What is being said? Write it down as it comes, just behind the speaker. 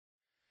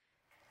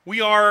We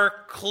are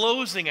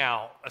closing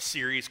out a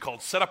series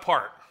called Set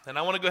Apart. And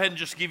I want to go ahead and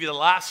just give you the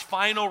last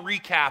final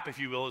recap, if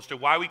you will, as to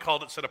why we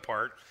called it Set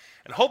Apart,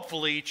 and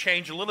hopefully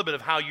change a little bit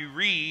of how you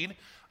read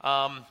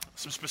some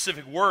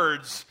specific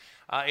words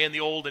in the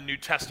Old and New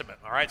Testament.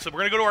 All right, so we're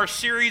going to go to our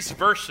series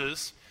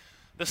verses.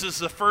 This is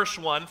the first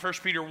one, 1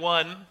 Peter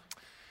 1.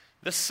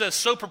 This says,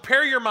 "So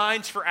prepare your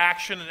minds for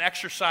action and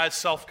exercise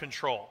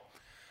self-control.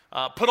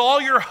 Put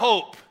all your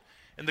hope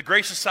in the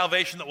grace of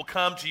salvation that will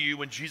come to you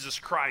when Jesus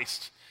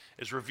Christ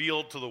is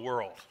revealed to the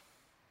world.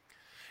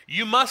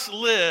 You must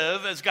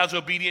live as God's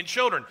obedient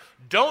children.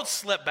 Don't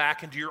slip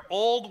back into your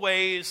old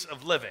ways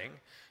of living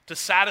to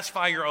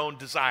satisfy your own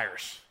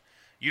desires."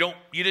 You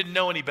didn't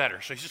know any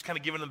better, so he's just kind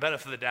of giving them the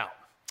benefit of the doubt.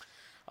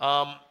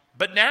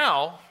 But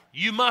now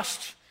you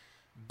must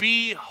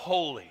be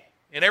holy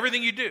in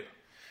everything you do,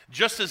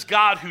 just as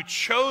God who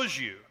chose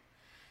you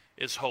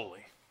is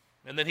holy.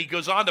 And then he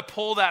goes on to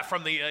pull that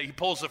from he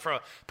pulls it from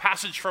a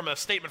passage from a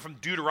statement from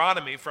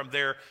Deuteronomy, from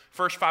their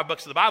first 5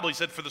 books of the Bible. He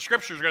said, for the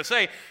scriptures are going to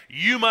say,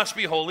 you must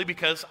be holy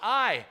because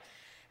I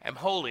am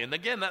holy. And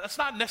again, that's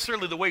not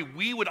necessarily the way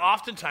we would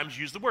oftentimes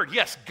use the word.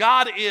 Yes,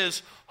 God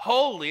is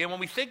holy. And when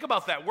we think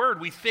about that word,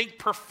 we think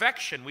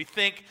perfection. We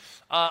think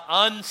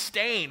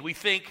unstained. We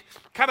think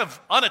kind of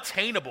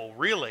unattainable,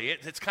 really.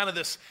 It's kind of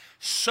this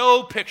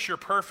so picture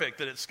perfect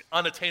that it's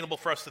unattainable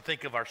for us to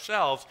think of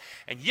ourselves.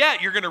 And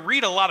yet, you're going to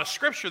read a lot of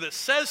scripture that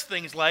says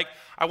things like,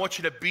 I want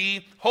you to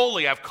be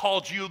holy. I've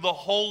called you the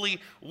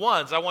holy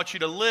ones. I want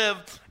you to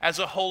live as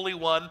a holy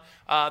one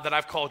that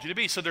I've called you to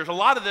be. So there's a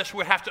lot of this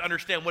we have to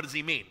understand, what does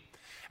he mean?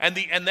 And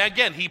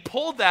again, he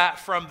pulled that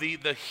from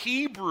the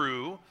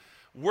Hebrew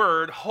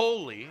word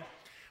holy,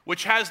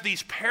 which has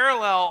these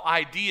parallel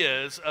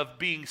ideas of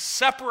being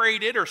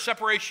separated or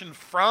separation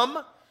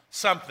from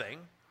something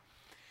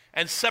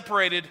and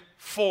separated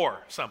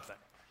for something.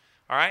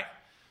 All right?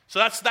 So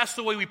that's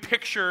the way we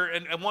picture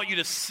and want you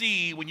to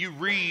see when you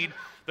read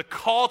the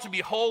call to be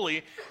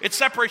holy. It's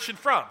separation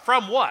from.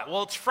 From what?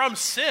 Well, it's from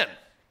sin.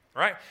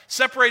 Right?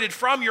 Separated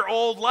from your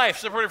old life,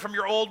 separated from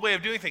your old way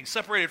of doing things,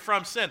 separated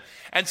from sin,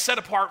 and set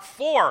apart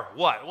for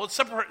what? Well, it's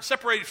set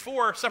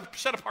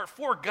apart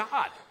for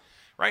God,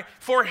 right?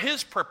 For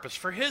his purpose,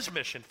 for his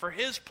mission, for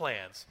his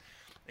plans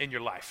in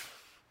your life.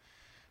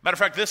 Matter of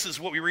fact, this is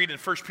what we read in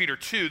 1 Peter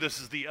 2.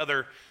 This is the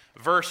other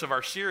verse of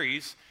our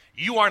series.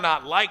 You are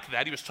not like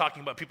that. He was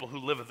talking about people who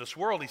live in this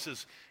world. He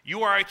says,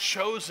 you are a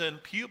chosen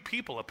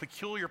people, a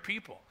peculiar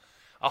people,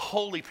 a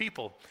holy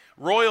people,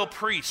 royal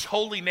priests,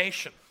 holy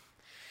nation.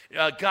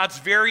 God's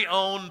very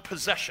own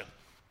possession.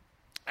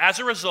 As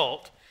a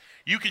result,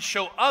 you can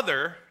show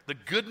the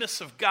goodness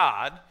of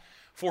God,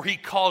 for he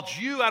called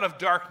you out of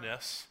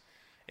darkness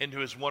into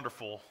his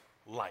wonderful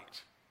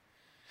light.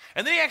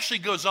 And then he actually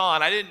goes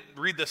on, I didn't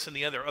read this in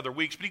the other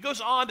weeks, but he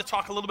goes on to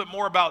talk a little bit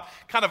more about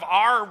kind of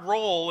our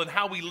role and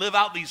how we live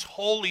out these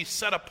holy,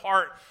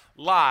 set-apart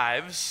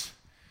lives.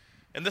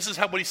 And this is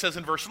what he says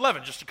in verse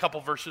 11, just a couple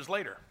verses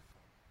later.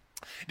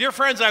 Dear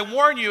friends, I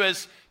warn you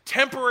as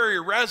temporary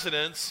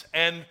residents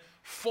and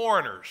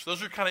foreigners.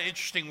 Those are kind of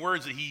interesting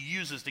words that he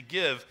uses to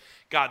give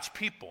God's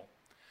people.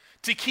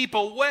 To keep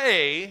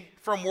away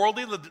from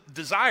worldly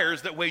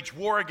desires that wage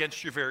war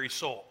against your very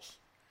souls.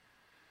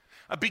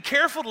 Be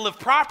careful to live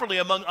properly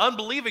among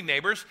unbelieving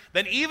neighbors,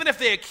 then even if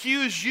they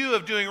accuse you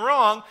of doing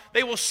wrong,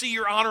 they will see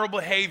your honorable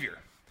behavior,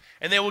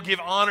 and they will give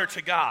honor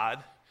to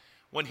God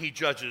when he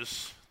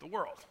judges the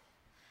world.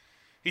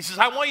 He says,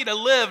 I want you to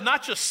live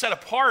not just set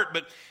apart,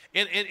 but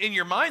in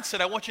your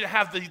mindset, I want you to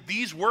have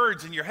these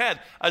words in your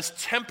head as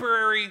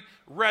temporary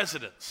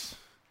residents,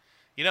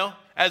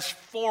 as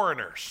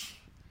foreigners.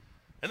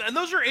 And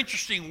those are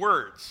interesting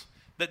words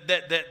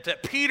that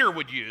Peter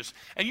would use.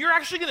 And you're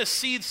actually going to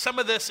see some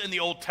of this in the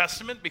Old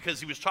Testament because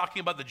he was talking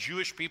about the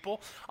Jewish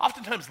people,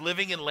 oftentimes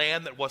living in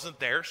land that wasn't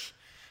theirs.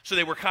 So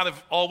they were kind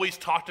of always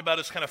talked about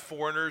as kind of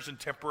foreigners and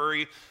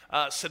temporary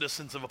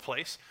citizens of a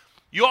place.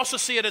 You also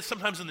see it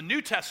sometimes in the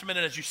New Testament,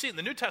 and as you see it in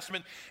the New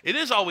Testament, it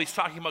is always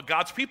talking about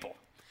God's people.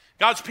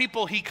 God's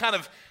people, he kind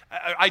of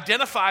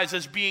identifies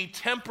as being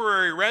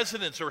temporary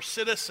residents or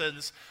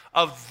citizens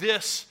of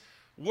this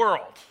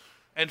world,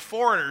 and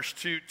foreigners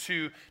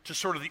to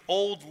sort of the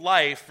old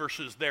life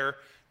versus their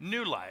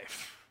new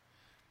life.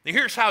 Now,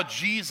 here's how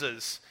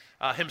Jesus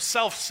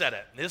himself said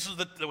it. This is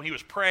when he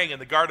was praying in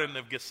the Garden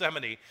of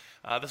Gethsemane.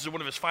 This is one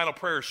of his final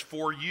prayers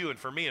for you and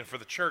for me and for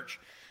the church.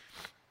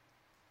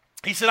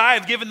 He said, I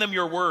have given them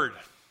your word,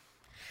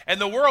 and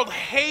the world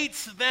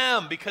hates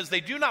them because they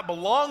do not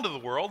belong to the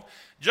world,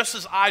 just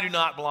as I do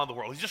not belong to the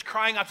world. He's just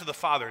crying out to the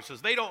Father. He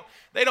says, they don't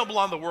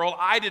belong to the world.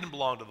 I didn't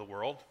belong to the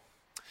world.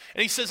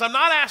 And he says, I'm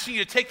not asking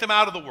you to take them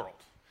out of the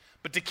world,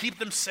 but to keep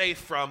them safe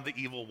from the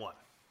evil one.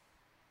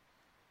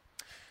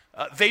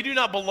 They do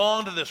not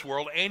belong to this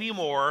world any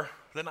more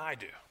than I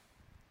do.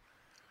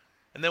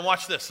 And then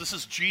watch this. This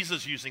is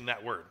Jesus using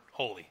that word,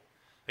 holy.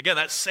 Again,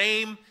 that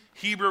same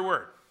Hebrew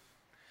word.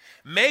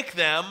 Make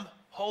them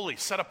holy,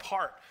 set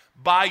apart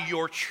by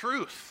your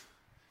truth.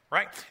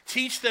 right?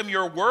 Teach them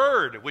your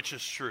word, which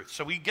is truth.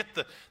 So we get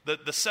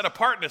the set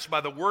apartness by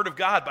the word of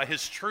God, by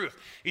his truth.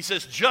 He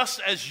says,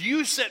 just as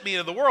you sent me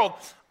into the world,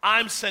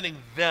 I'm sending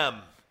them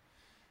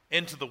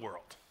into the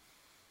world.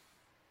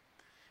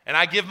 And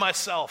I give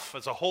myself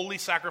as a holy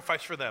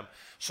sacrifice for them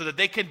so that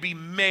they can be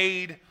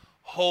made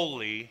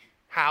holy.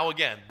 How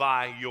again?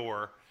 By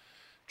your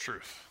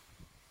truth.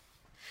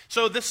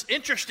 So this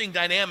interesting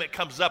dynamic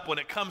comes up when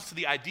it comes to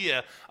the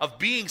idea of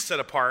being set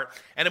apart,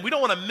 and we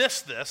don't want to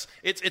miss this.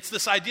 It's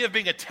this idea of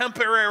being a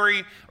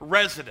temporary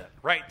resident,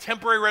 right?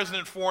 Temporary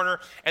resident foreigner,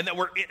 and that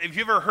have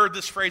you ever heard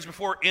this phrase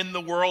before? In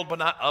the world, but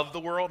not of the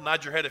world.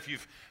 Nod your head if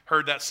you've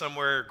heard that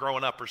somewhere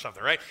growing up or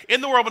something, right?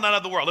 In the world, but not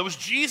of the world. It was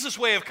Jesus'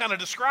 way of kind of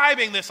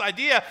describing this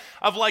idea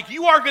of like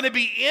you are going to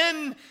be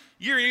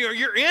you're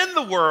in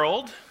the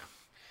world,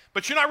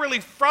 but you're not really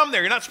from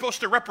there. You're not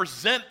supposed to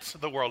represent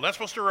the world. You're not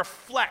supposed to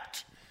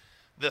reflect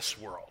this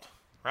world,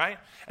 right?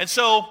 And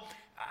so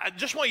I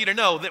just want you to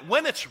know that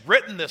when it's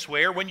written this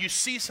way, or when you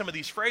see some of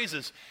these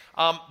phrases,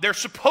 it's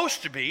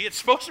supposed to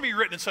be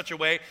written in such a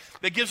way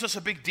that gives us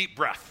a big deep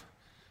breath,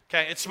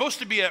 okay? It's supposed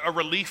to be a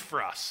relief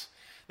for us,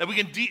 that we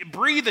can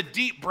breathe a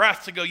deep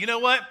breath to go, you know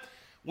what?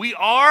 We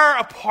are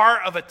a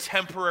part of a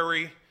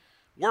temporary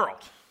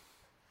world.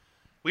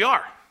 We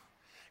are.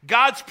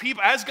 God's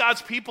people, as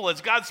God's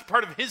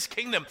part of his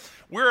kingdom,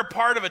 we're a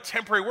part of a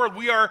temporary world.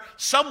 We are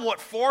somewhat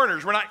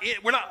foreigners. We're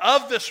not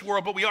of this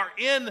world, but we are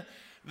in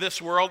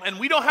this world, and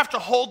we don't have to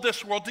hold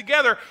this world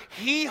together.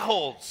 He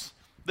holds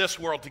this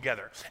world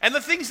together. And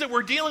the things that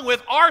we're dealing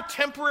with are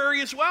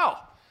temporary as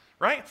well,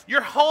 right? Your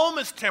home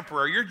is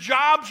temporary. Your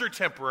jobs are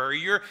temporary.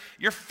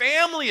 Your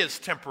family is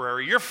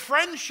temporary. Your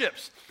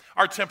friendships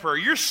are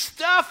temporary. Your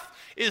stuff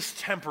is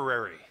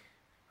temporary,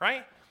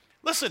 right?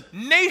 Listen,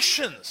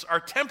 nations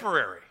are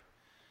temporary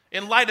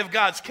in light of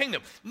God's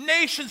kingdom.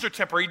 Nations are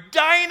temporary.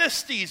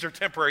 Dynasties are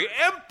temporary.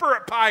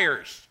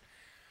 Empires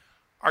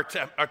are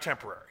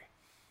temporary.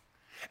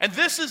 And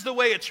this is the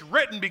way it's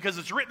written because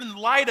it's written in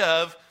light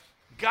of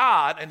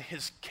God and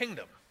his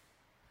kingdom,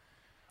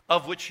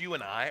 of which you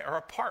and I are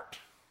a part.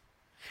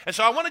 And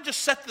so I want to just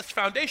set this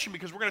foundation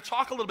because we're going to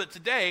talk a little bit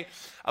today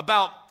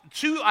about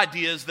two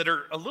ideas that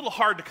are a little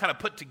hard to kind of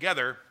put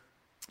together.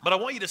 But I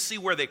want you to see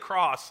where they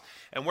cross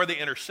and where they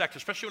intersect,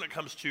 especially when it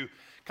comes to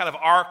kind of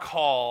our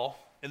call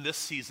in this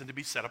season to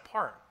be set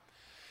apart.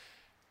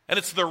 And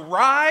it's the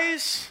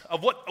rise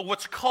of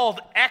what's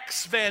called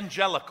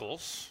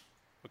EXvangelicals.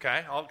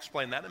 Okay, I'll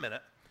explain that in a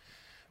minute.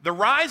 The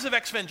rise of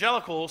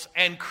EXvangelicals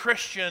and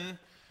Christian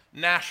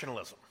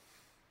nationalism.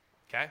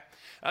 Okay?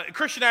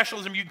 Christian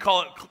nationalism, you can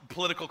call it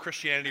political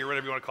Christianity or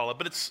whatever you want to call it,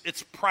 but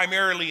it's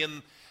primarily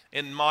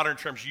in modern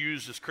terms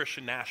used as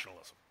Christian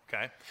nationalism.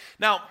 Okay?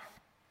 Now,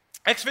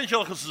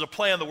 EXvangelicals is a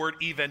play on the word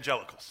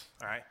evangelicals,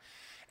 all right?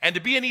 And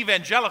to be an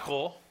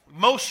evangelical,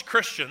 most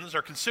Christians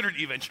are considered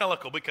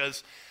evangelical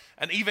because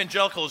an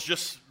evangelical is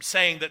just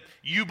saying that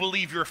you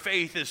believe your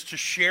faith is to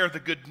share the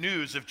good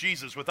news of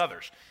Jesus with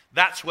others.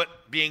 That's what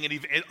being an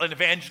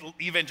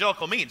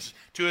evangelical means,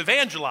 to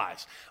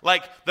evangelize.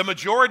 Like the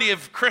majority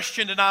of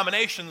Christian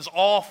denominations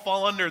all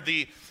fall under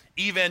the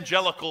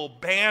evangelical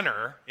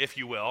banner, if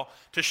you will,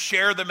 to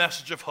share the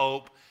message of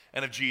hope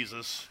and of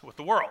Jesus with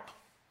the world.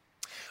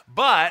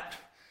 But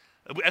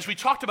as we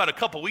talked about a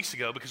couple weeks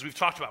ago, because we've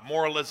talked about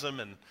moralism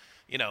and,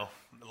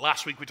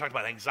 last week we talked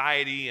about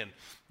anxiety, and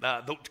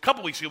a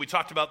couple weeks ago we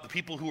talked about the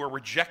people who are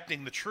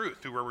rejecting the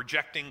truth, who are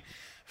rejecting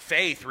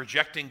faith,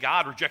 rejecting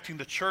God, rejecting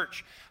the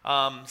church.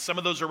 Some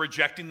of those are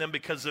rejecting them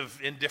because of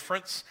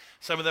indifference.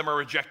 Some of them are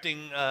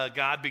rejecting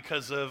God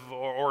because of,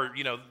 or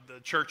the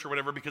church or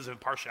whatever, because of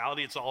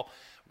impartiality. It's all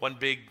one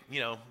big,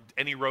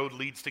 any road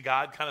leads to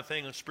God kind of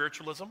thing, of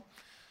spiritualism.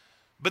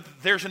 But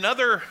there's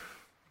another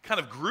kind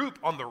of group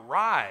on the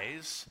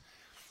rise,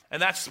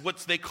 and that's what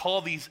they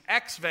call these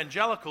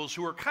ex-evangelicals,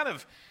 who are kind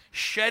of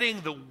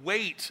shedding the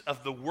weight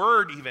of the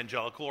word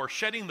evangelical, or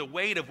shedding the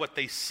weight of what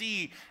they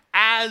see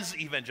as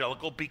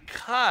evangelical,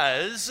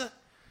 because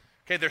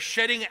they're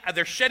shedding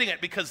it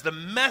because the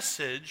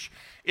message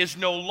is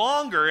no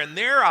longer, in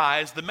their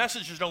eyes, the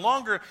message is no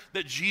longer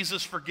that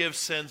Jesus forgives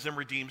sins and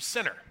redeems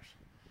sinners.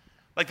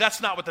 Like, that's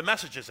not what the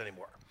message is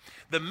anymore.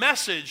 The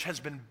message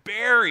has been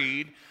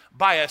buried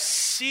by a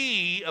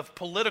sea of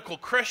political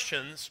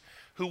Christians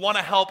who want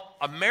to help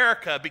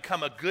America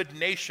become a good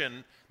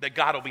nation that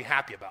God will be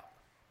happy about.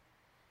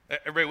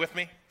 Everybody with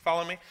me?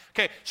 Follow me?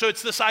 Okay, so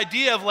it's this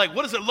idea of like,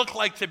 what does it look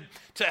like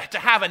to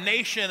have a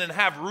nation and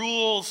have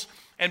rules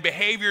and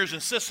behaviors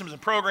and systems and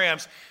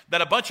programs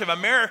that a bunch of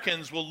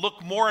Americans will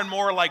look more and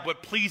more like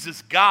what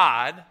pleases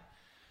God?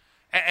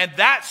 And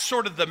that's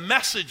sort of the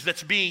message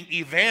that's being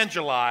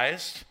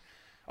evangelized.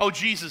 Oh,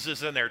 Jesus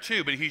is in there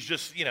too, but he's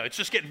just, it's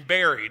just getting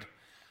buried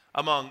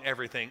among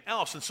everything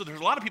else. And so there's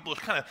a lot of people who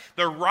kind of,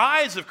 the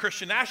rise of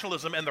Christian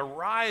nationalism and the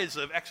rise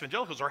of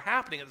ex-evangelicals are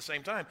happening at the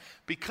same time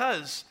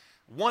because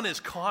one is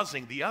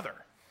causing the other.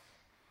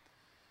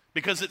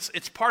 Because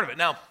it's part of it.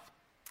 Now,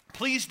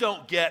 please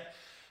don't get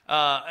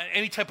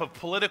any type of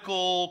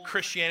political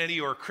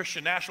Christianity or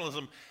Christian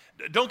nationalism.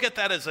 Don't get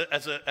that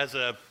as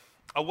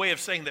a way of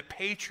saying that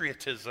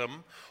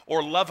patriotism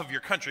or love of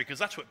your country, because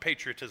that's what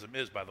patriotism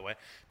is, by the way.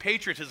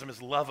 Patriotism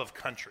is love of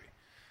country.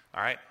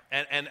 All right,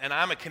 and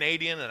I'm a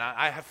Canadian, and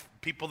I have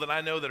people that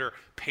I know that are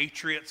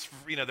patriots.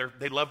 You know,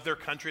 they love their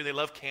country, they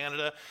love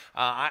Canada.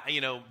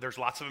 There's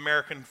lots of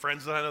American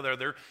friends that I know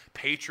they're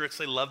patriots.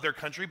 They love their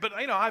country, but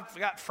I've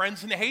got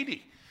friends in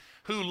Haiti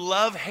who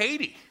love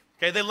Haiti.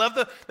 Okay,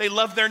 they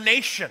love their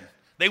nation.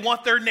 They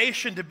want their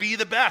nation to be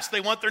the best.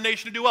 They want their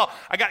nation to do well.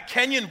 I got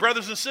Kenyan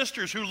brothers and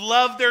sisters who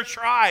love their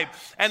tribe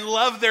and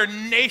love their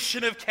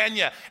nation of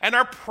Kenya and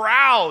are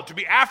proud to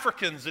be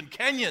Africans and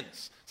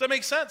Kenyans. Does that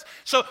make sense?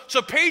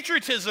 So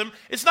patriotism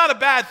is not a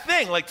bad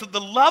thing. Like, the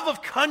love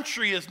of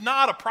country is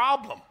not a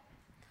problem.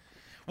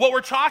 What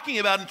we're talking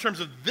about in terms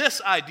of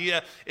this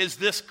idea is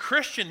this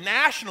Christian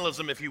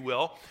nationalism, if you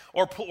will,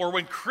 or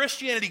when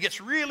Christianity gets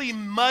really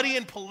muddy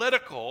and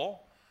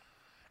political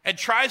and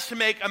tries to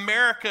make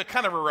America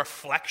kind of a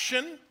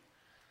reflection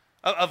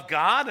of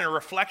God and a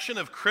reflection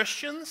of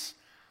Christians,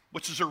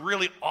 which is a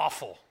really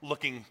awful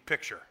looking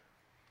picture,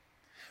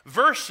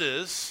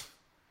 versus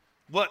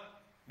what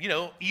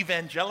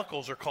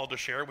evangelicals are called to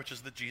share, which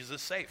is that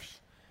Jesus saves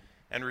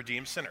and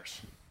redeems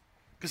sinners.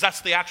 Because that's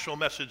the actual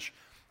message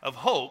of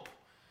hope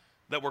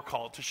that we're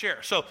called to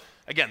share. So,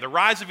 again, the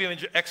rise of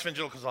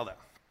EXvangelicals, all that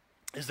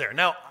is there.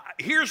 Now,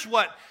 here's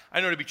what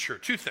I know to be true.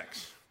 Two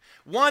things.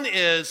 One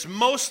is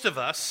most of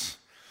us,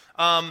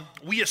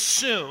 we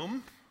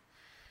assume,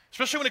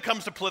 especially when it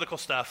comes to political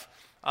stuff,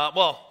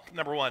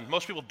 number one,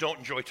 most people don't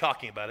enjoy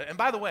talking about it. And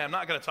by the way, I'm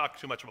not going to talk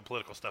too much about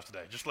political stuff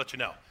today, just to let you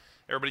know.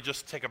 Everybody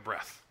just take a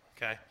breath.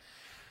 Okay, I'm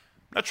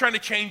not trying to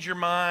change your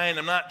mind.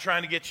 I'm not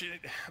trying to get you.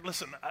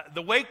 Listen,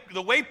 the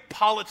way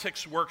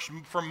politics works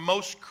for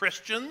most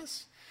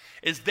Christians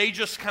is they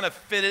just kind of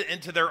fit it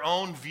into their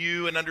own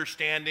view and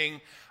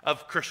understanding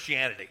of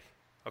Christianity.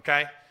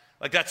 Okay,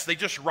 like they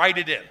just write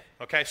it in.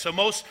 Okay, so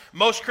most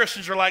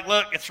Christians are like,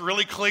 look, it's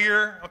really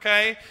clear.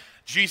 Okay,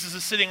 Jesus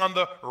is sitting on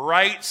the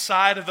right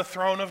side of the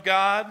throne of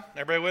God.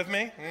 Everybody with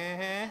me?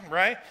 Mm-hmm.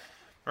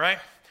 Right.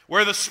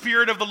 Where the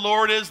Spirit of the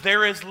Lord is,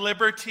 there is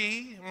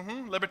liberty.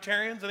 Mm-hmm.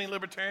 Libertarians? Any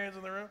libertarians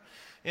in the room?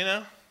 You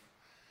know?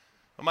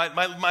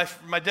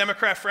 My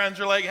Democrat friends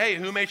are like, hey,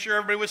 who made sure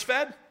everybody was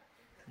fed?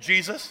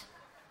 Jesus,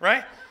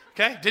 right?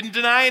 Okay? Didn't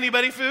deny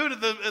anybody food at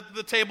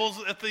the tables,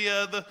 at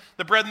the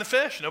bread and the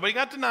fish. Nobody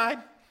got denied.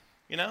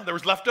 There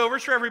was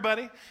leftovers for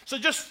everybody. So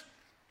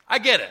I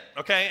get it,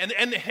 okay?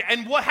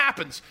 And what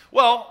happens?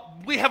 Well,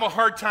 we have a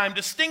hard time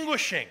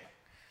distinguishing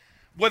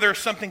whether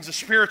something's a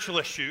spiritual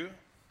issue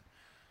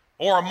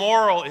or a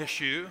moral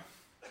issue,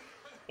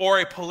 or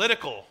a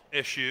political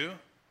issue,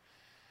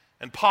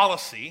 and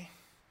policy.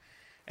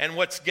 And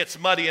what gets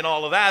muddy in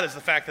all of that is the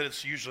fact that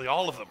it's usually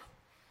all of them.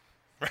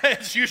 Right?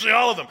 It's usually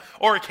all of them.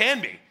 Or it can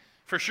be,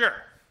 for sure.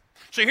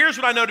 So here's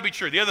what I know to be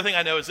true. The other thing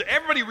I know is that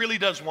everybody really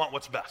does want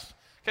what's best.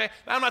 Okay?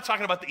 Now, I'm not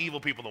talking about the evil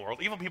people in the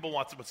world. Evil people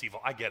want what's evil.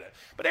 I get it.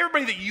 But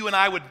everybody that you and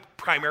I would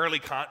primarily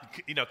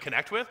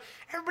connect with,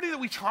 everybody that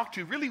we talk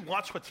to really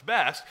wants what's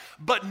best,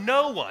 but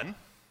no one,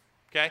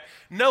 okay?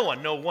 No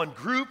one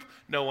group,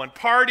 no one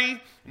party,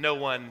 no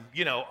one,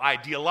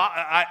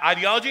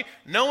 ideology.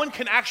 No one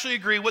can actually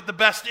agree what the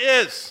best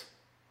is.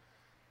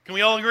 Can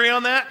we all agree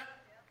on that?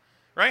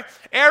 Right?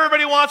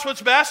 Everybody wants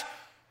what's best.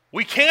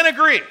 We can't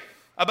agree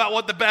about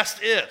what the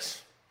best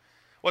is.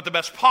 What the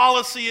best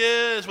policy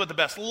is, what the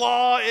best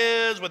law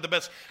is, what the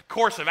best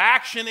course of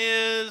action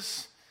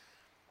is.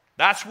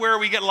 That's where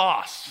we get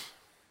lost.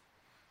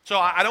 So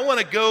I don't want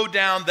to go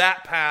down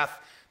that path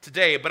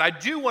today, but I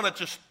do want to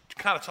just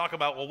kind of talk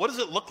about, well, what does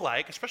it look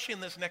like, especially in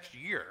this next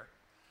year,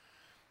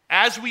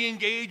 as we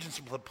engage in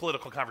some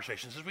political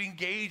conversations, as we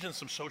engage in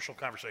some social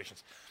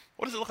conversations?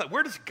 What does it look like?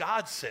 Where does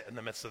God sit in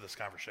the midst of this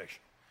conversation?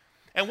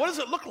 And what does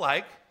it look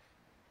like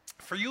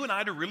for you and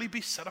I to really be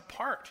set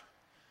apart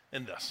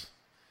in this?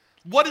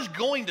 What is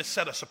going to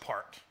set us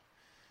apart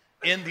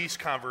in these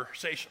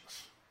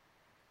conversations?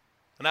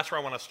 And that's where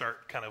I want to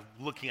start kind of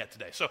looking at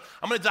today. So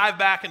I'm going to dive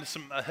back into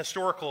some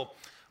historical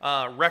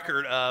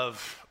record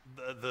of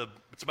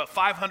it's about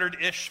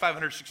 500-ish,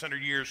 500,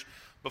 600 years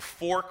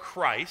before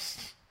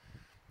Christ.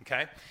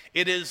 Okay?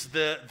 It is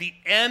the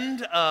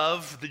end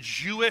of the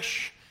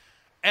Jewish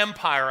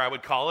empire, I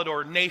would call it,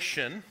 or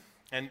nation.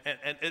 And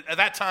at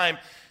that time,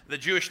 the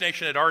Jewish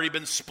nation had already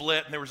been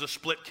split, and there was a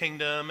split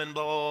kingdom, and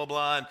blah, blah,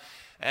 blah, blah.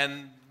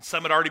 And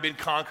some had already been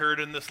conquered,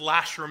 and this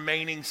last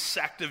remaining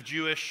sect of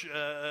Jewish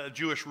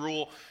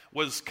rule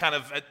was kind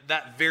of at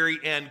that very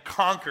end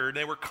conquered.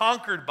 They were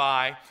conquered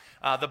by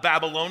the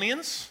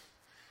Babylonians.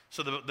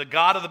 So the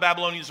god of the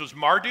Babylonians was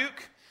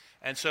Marduk.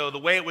 And so the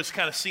way it was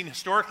kind of seen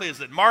historically is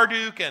that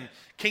Marduk and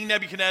King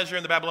Nebuchadnezzar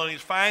and the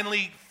Babylonians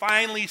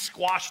finally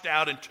squashed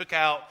out and took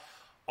out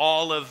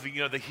all of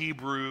the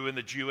Hebrew and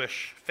the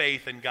Jewish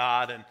faith in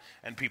God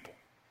and people.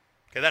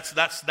 Okay,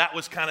 that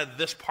was kind of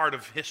this part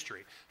of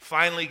history.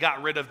 Finally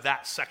got rid of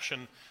that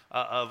section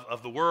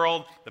of the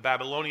world. The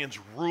Babylonians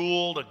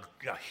ruled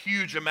a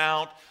huge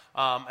amount,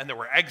 and there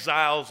were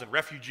exiles and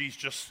refugees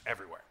just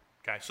everywhere.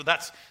 Okay, so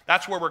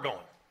that's where we're going.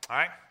 All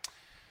right.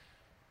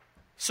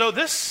 So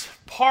this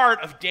part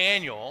of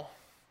Daniel,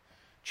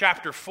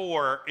 chapter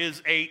 4,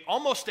 is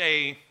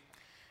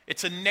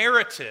it's a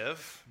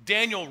narrative.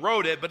 Daniel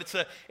wrote it, but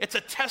it's a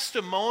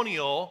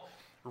testimonial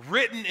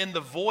written in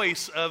the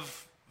voice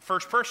of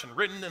first person,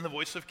 written in the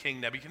voice of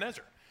King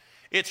Nebuchadnezzar.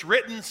 It's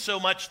written so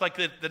much like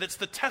that it's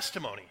the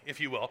testimony, if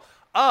you will,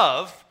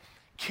 of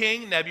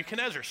King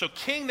Nebuchadnezzar. So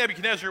King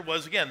Nebuchadnezzar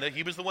was, again,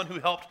 he was the one who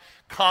helped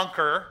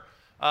conquer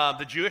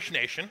the Jewish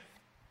nation.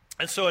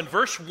 And so in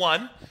verse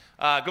 1,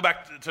 go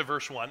back to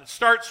verse 1, it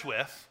starts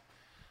with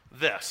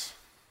this.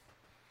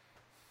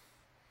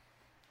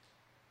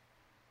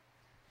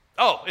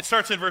 Oh, it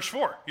starts in verse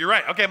 4. You're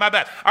right. Okay, my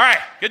bad. All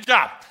right, good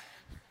job.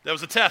 That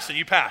was a test and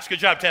you passed. Good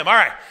job, Tim. All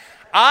right.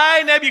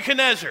 I,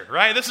 Nebuchadnezzar,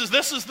 right? This is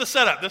the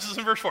setup. This is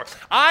in verse 4.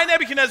 I,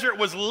 Nebuchadnezzar,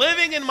 was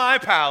living in my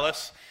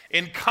palace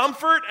in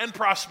comfort and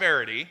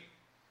prosperity.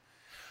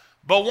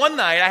 But one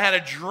night I had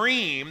a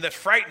dream that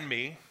frightened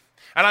me,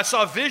 and I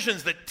saw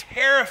visions that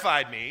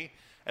terrified me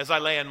as I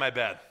lay in my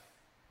bed.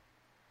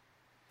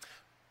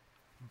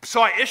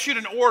 So I issued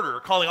an order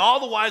calling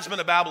all the wise men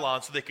of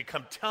Babylon so they could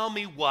come tell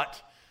me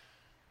what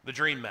the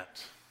dream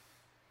meant.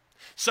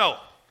 So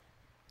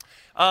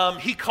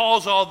he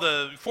calls all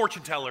the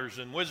fortune tellers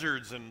and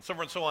wizards and so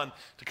forth and so on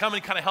to come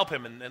and kind of help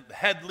him, and the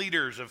head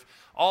leaders of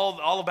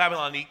all of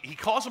Babylon. He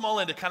calls them all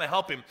in to kind of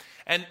help him.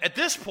 And at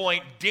this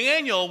point,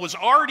 Daniel was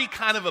already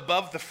kind of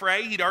above the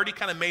fray. He'd already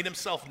kind of made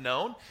himself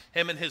known,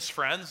 him and his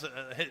friends,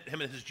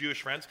 him and his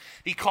Jewish friends.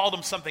 He called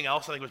him something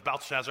else. I think it was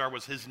Belshazzar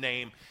was his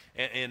name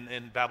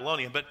in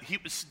Babylonian. But he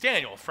was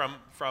Daniel from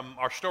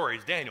our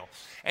stories, Daniel.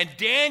 And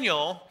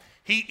Daniel,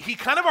 he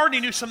kind of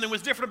already knew something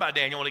was different about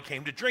Daniel when it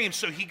came to dreams.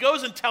 So he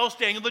goes and tells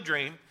Daniel the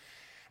dream.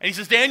 And he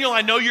says, Daniel,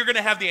 I know you're going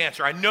to have the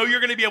answer. I know you're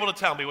going to be able to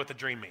tell me what the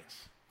dream means.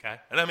 Okay?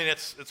 And I mean,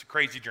 it's a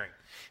crazy dream.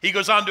 He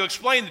goes on to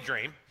explain the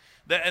dream.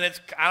 And I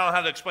don't know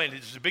how to explain it.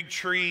 It's a big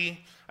tree.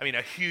 I mean,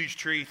 a huge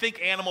tree.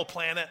 Think Animal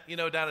Planet,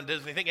 down in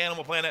Disney. Think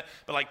Animal Planet,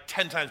 but like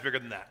 10 times bigger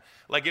than that.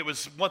 Like it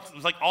was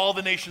like all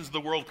the nations of the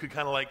world could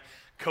kind of like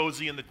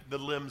cozy in the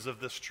limbs of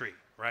this tree,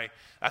 right?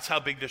 That's how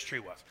big this tree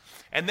was.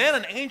 And then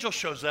an angel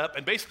shows up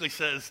and basically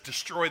says,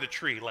 destroy the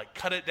tree. Like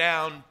cut it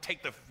down,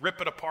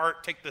 rip it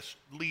apart, take the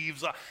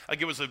leaves off.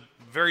 Like it was a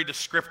very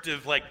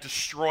descriptive like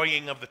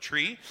destroying of the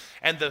tree.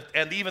 And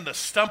even the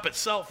stump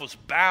itself was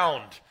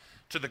bound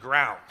to the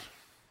ground.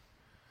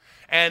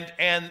 And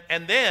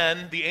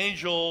then the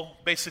angel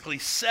basically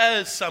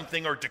says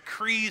something or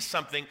decrees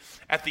something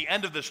at the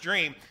end of this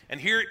dream.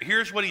 And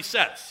here's what he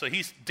says. So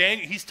he's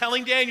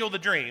telling Daniel the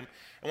dream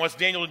and wants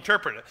Daniel to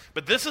interpret it.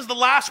 But this is the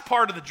last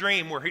part of the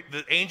dream where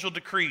the angel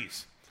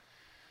decrees,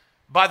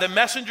 by the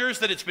messengers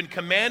that it's been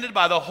commanded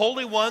by the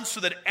Holy One,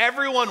 so that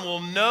everyone will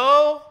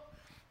know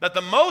that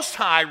the Most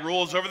High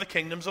rules over the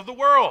kingdoms of the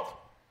world.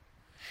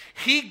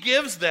 He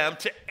gives them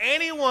to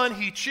anyone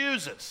he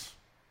chooses,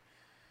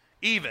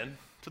 even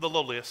to the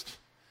lowliest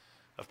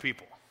of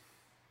people.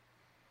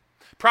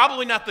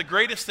 Probably not the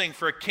greatest thing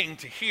for a king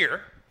to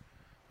hear,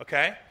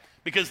 okay?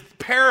 Because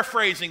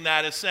paraphrasing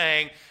that is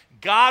saying,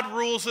 God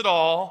rules it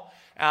all,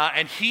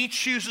 and he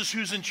chooses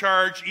who's in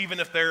charge, even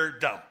if they're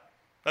dumb.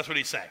 That's what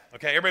he's saying.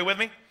 Okay, everybody with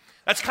me?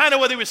 That's kind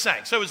of what he was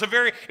saying. So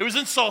it was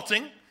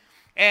insulting,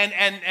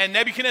 and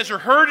Nebuchadnezzar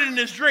heard it in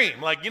his dream.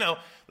 Like,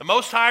 the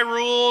Most High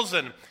rules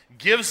and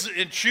gives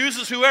and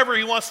chooses whoever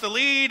he wants to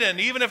lead, and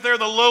even if they're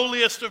the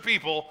lowliest of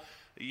people,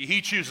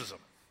 he chooses them.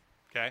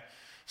 Okay?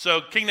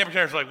 So King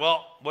Nebuchadnezzar's like,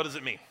 well, what does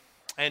it mean?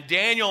 And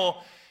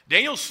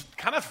Daniel's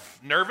kind of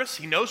nervous.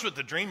 He knows what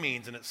the dream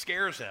means, and it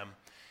scares him.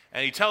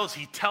 And he tells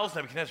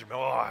Nebuchadnezzar,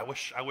 oh, I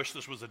wish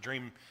this was a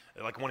dream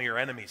like one of your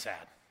enemies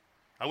had.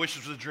 I wish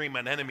this was a dream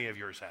an enemy of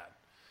yours had.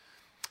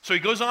 So he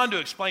goes on to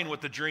explain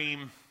what the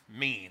dream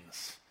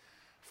means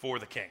for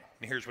the king.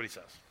 And here's what he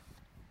says.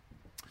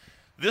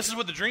 This is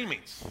what the dream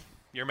means,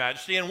 Your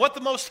Majesty, and what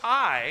the Most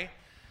High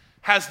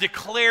has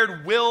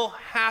declared will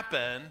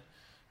happen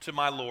to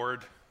my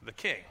lord the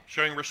king.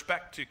 Showing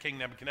respect to King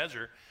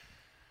Nebuchadnezzar,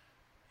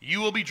 you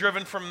will be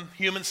driven from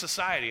human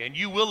society, and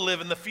you will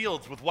live in the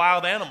fields with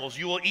wild animals.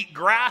 You will eat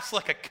grass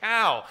like a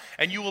cow,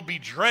 and you will be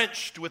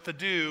drenched with the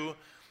dew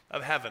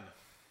of heaven.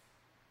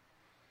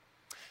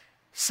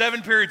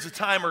 7 periods of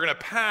time are going to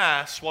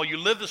pass while you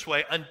live this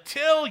way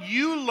until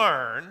you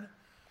learn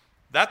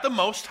that the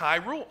Most High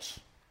rules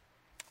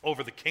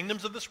over the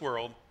kingdoms of this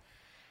world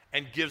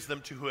and gives them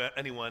to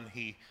anyone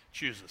he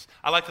chooses.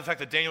 I like the fact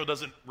that Daniel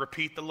doesn't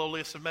repeat the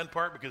lowliest of men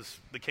part, because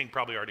the king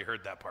probably already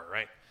heard that part,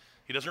 right?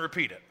 He doesn't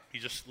repeat it. He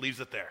just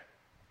leaves it there.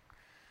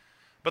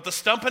 But the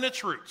stump and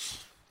its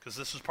roots, because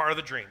this is part of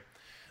the dream,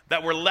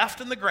 that were left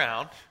in the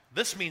ground,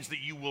 this means that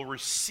you will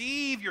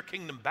receive your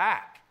kingdom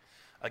back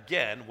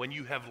again when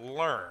you have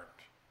learned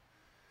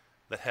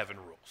that heaven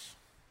rules.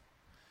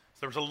 So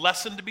there was a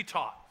lesson to be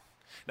taught.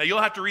 Now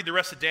you'll have to read the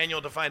rest of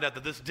Daniel to find out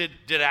that this did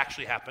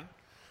actually happen.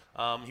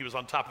 He was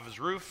on top of his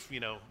roof,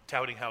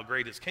 touting how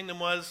great his kingdom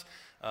was.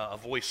 A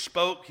voice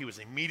spoke. He was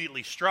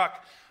immediately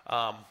struck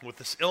with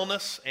this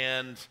illness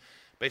and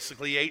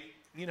basically ate,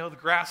 the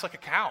grass like a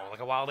cow,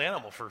 like a wild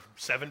animal for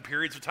 7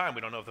 periods of time.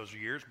 We don't know if those are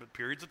years, but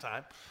periods of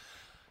time.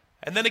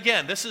 And then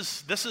again, this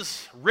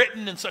is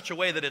written in such a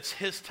way that it's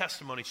his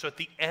testimony. So at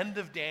the end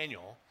of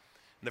Daniel,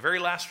 in the very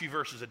last few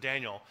verses of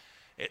Daniel,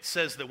 it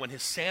says that when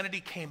his sanity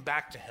came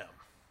back to him,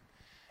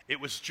 it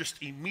was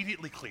just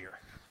immediately clear.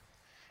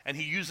 And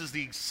he uses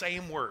the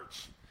same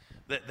words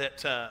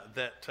that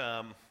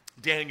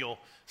Daniel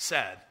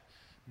said,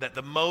 that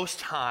the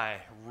Most High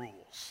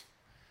rules,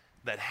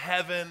 that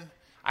heaven,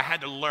 I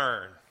had to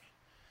learn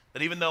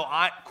that even though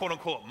I, quote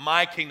unquote,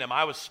 my kingdom,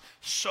 I was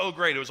so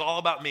great, it was all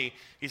about me.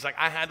 He's like,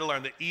 I had to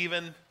learn that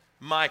even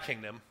my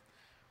kingdom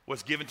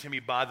was given to me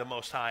by the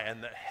Most High,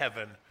 and that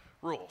heaven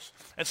rules.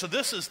 And so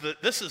this is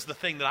the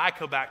thing that I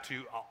go back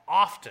to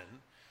often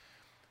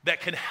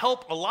that can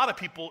help a lot of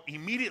people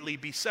immediately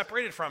be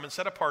separated from and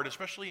set apart,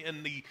 especially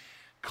in the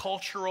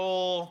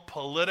cultural,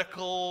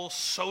 political,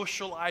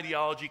 social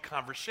ideology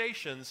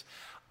conversations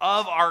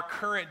of our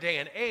current day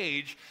and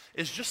age,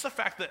 is just the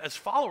fact that as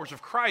followers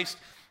of Christ,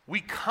 we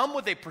come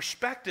with a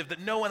perspective that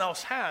no one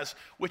else has,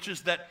 which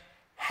is that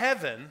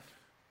heaven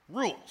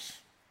rules.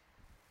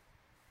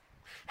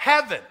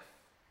 Heaven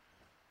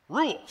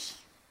rules.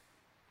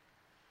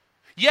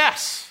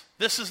 Yes,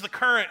 this is the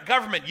current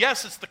government.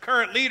 Yes, it's the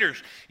current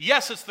leaders.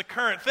 Yes, it's the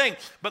current thing.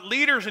 But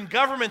leaders and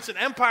governments and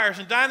empires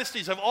and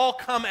dynasties have all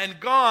come and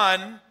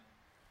gone,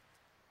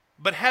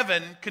 but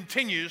heaven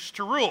continues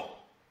to rule,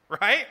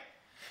 right?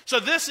 So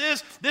this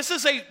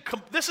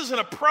is an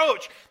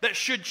approach that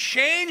should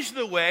change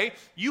the way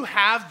you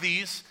have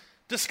these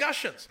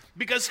discussions,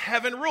 because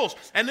heaven rules.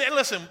 And then,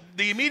 listen,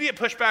 the immediate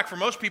pushback for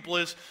most people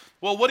is,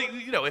 well,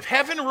 if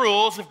heaven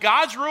rules, if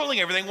God's ruling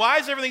everything, why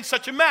is everything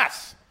such a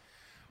mess?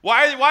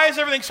 Why is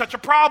everything such a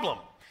problem?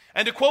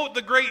 And to quote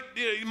the great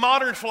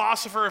modern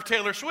philosopher of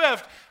Taylor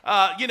Swift,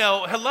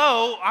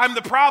 hello, I'm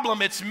the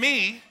problem, it's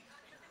me.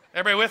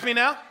 Everybody with me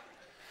now?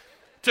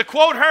 To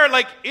quote her,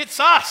 like, it's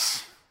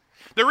us.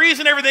 The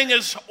reason everything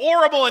is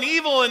horrible and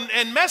evil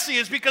and messy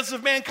is because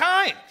of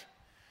mankind.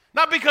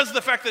 Not because of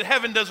the fact that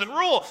heaven doesn't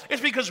rule.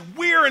 It's because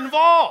we're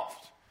involved.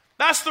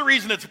 That's the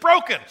reason it's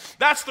broken.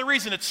 That's the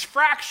reason it's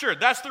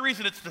fractured. That's the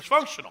reason it's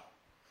dysfunctional.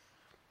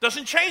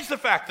 Doesn't change the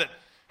fact that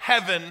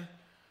heaven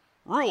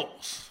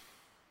rules.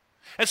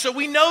 And so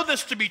we know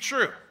this to be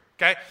true,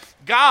 okay?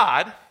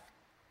 God,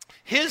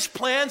 his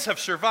plans have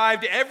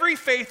survived every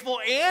faithful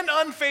and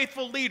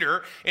unfaithful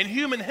leader in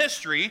human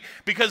history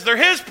because they're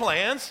his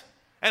plans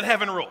and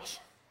heaven rules.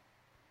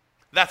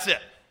 That's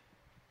it.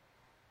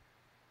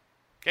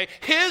 Okay?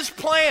 His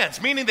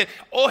plans, meaning that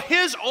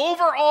his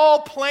overall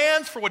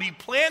plans for what he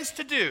plans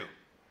to do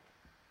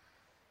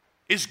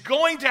is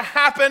going to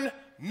happen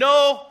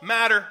no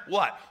matter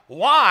what.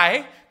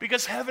 Why?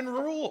 Because heaven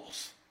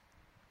rules.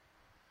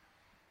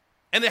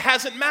 And it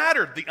hasn't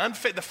mattered,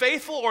 the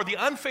faithful or the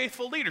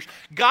unfaithful leaders.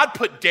 God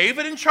put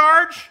David in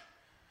charge.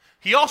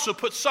 He also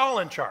put Saul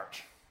in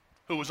charge,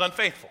 who was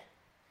unfaithful.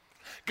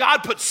 God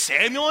put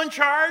Samuel in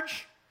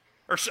charge.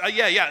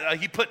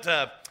 He put,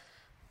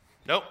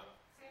 nope.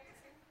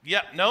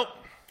 Yeah, nope.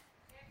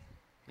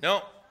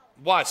 No.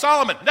 Why?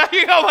 Solomon. Now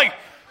you go, like,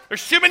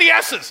 there's too many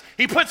S's.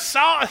 He put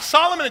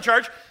Solomon in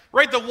charge,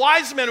 right? The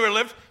wise men who had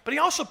lived, but he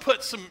also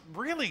put some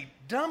really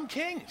dumb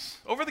kings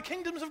over the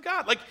kingdoms of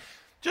God. Like,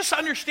 just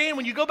understand,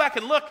 when you go back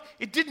and look,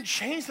 it didn't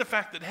change the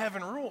fact that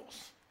heaven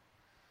rules.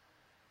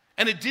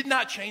 And it did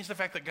not change the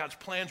fact that God's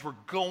plans were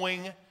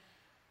going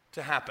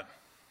to happen.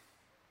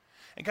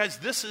 And guys,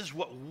 this is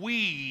what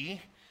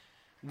we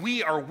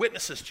are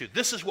witnesses to.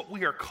 This is what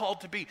we are called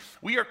to be.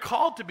 We are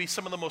called to be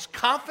some of the most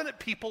confident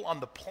people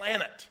on the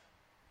planet.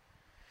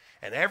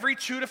 And every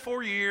 2 to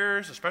 4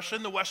 years, especially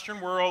in the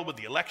Western world with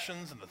the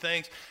elections and the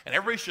things, and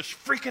everybody's just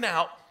freaking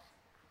out,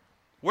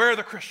 where are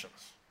the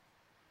Christians?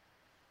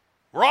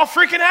 We're all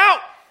freaking out.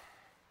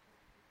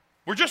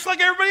 We're just like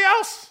everybody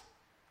else.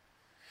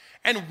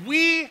 And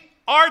we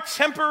are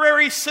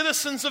temporary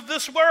citizens of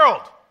this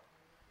world.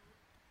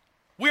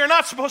 We are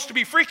not supposed to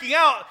be freaking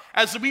out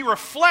as we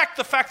reflect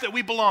the fact that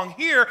we belong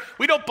here.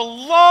 We don't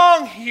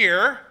belong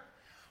here.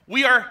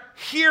 We are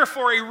here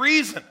for a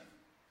reason.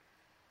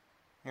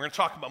 We're going to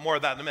talk about more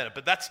of that in a minute,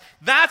 but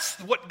that's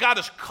what God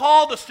has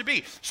called us to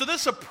be. So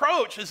this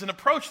approach is an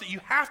approach that you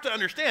have to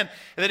understand,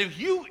 that if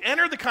you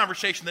enter the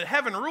conversation that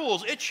heaven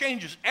rules, it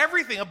changes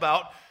everything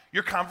about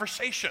your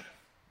conversation,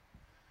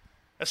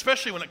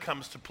 especially when it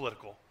comes to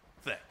political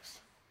things.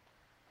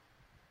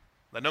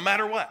 That no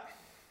matter what,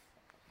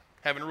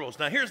 heaven rules.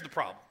 Now here's the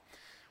problem.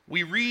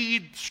 We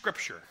read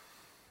Scripture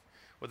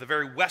with a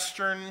very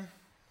Western,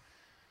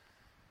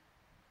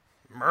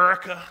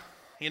 America,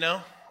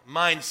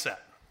 mindset.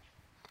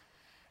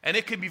 And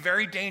it can be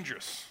very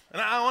dangerous.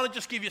 And I want to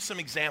just give you some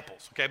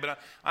examples, okay? But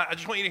I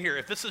just want you to hear,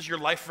 if this is your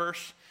life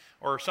verse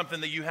or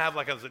something that you have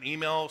like as an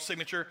email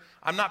signature,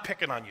 I'm not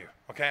picking on you,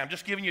 okay? I'm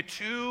just giving you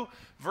 2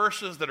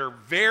 verses that are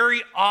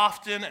very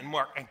often and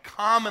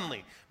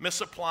commonly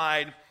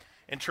misapplied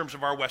in terms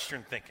of our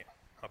Western thinking,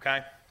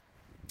 okay?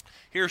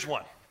 Here's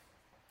one.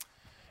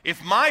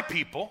 If my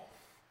people,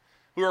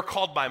 who are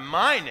called by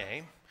my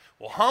name,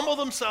 will humble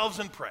themselves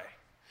and pray,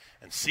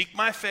 and seek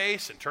my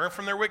face and turn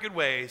from their wicked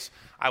ways,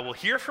 I will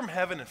hear from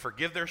heaven and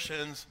forgive their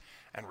sins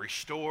and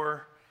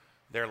restore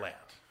their land.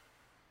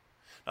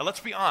 Now let's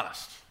be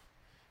honest.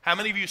 How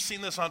many of you have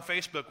seen this on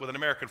Facebook with an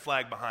American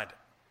flag behind it?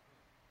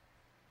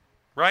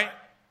 Right?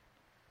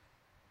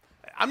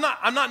 I'm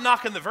not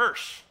knocking the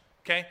verse,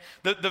 okay?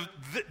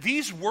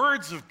 These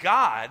words of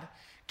God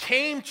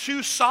came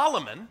to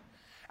Solomon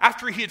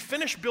after he had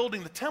finished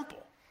building the temple.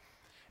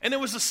 And it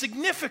was a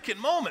significant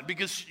moment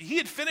because he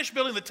had finished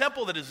building the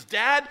temple that his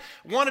dad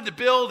wanted to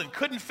build and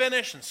couldn't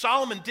finish, and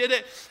Solomon did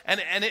it,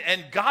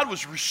 and God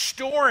was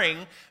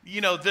restoring,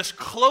 this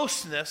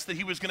closeness that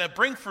he was going to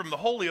bring from the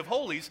Holy of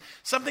Holies,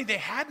 something they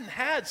hadn't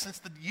had since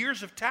the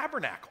years of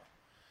tabernacle.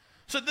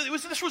 So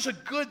this was a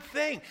good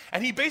thing.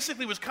 And he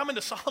basically was coming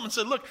to Solomon and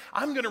said, look,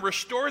 I'm going to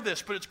restore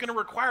this, but it's going to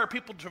require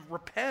people to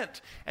repent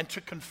and to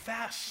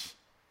confess.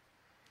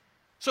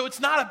 So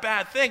it's not a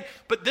bad thing,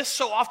 but this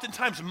so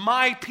oftentimes,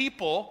 my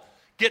people,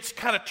 gets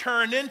kind of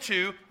turned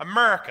into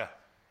America,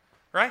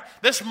 right?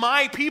 This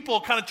my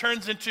people kind of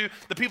turns into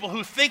the people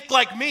who think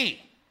like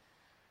me,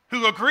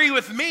 who agree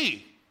with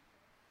me.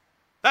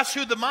 That's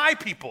who the my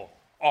people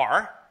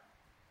are.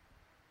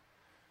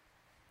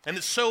 And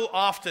it so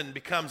often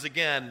becomes,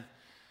 again,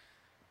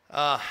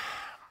 a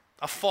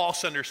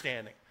false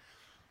understanding.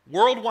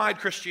 Worldwide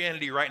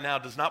Christianity right now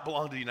does not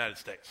belong to the United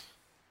States.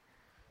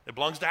 It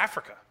belongs to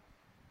Africa.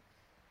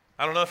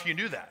 I don't know if you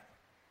knew that.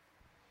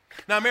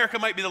 Now, America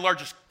might be the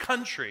largest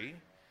country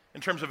in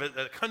terms of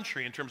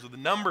the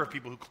number of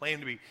people who claim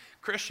to be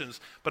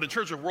Christians, but in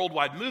terms of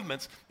worldwide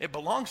movements, it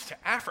belongs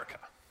to Africa.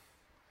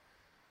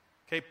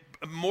 Okay,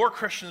 more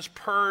Christians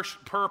per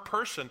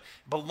person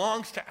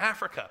belongs to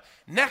Africa.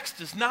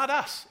 Next is not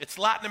us, it's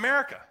Latin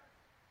America.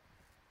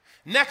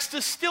 Next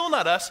is still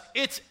not us,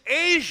 it's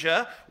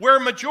Asia, where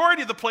a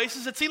majority of the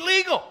places it's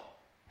illegal.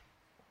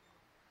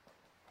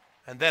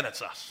 And then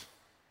it's us.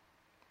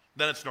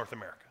 Then it's North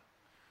America.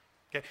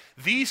 Okay?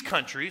 These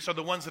countries are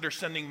the ones that are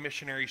sending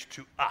missionaries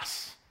to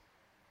us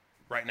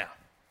right now.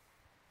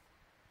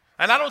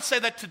 And I don't say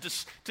that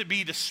to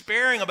be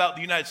despairing about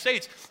the United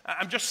States.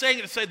 I'm just saying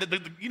it to say that,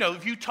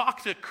 if you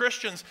talk to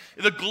Christians,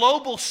 the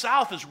global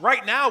south is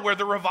right now where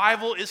the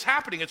revival is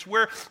happening. It's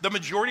where the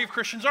majority of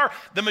Christians are.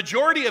 The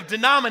majority of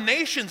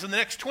denominations in the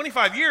next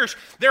 25 years,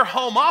 their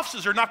home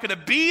offices are not going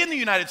to be in the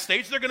United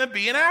States. They're going to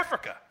be in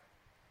Africa.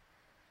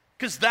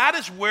 Because that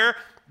is where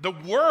the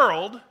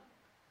world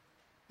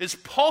is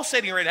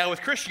pulsating right now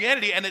with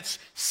Christianity, and it's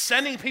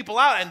sending people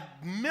out, and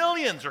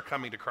millions are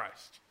coming to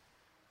Christ.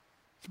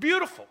 It's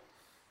beautiful.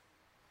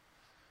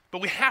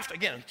 But we have to,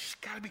 again, just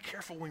got to be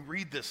careful when we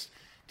read this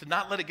to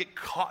not let it get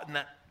caught in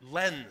that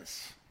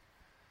lens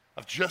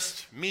of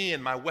just me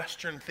and my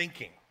Western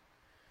thinking.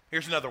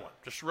 Here's another one,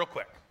 just real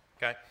quick,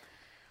 okay?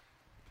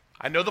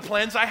 I know the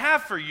plans I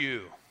have for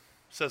you,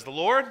 says the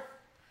Lord.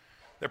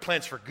 They're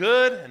plans for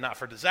good and not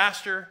for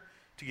disaster,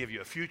 to give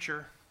you a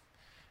future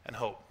and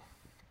hope.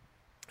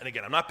 And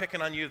again, I'm not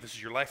picking on you. This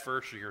is your life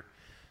verse, or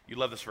you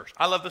love this verse.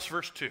 I love this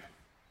verse too.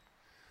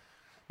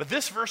 But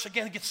this verse,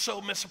 again, gets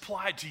so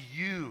misapplied to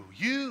you.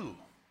 You.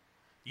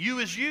 You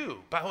is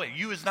you. By the way,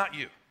 you is not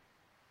you.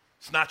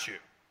 It's not you.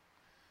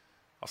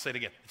 I'll say it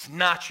again. It's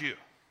not you.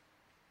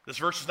 This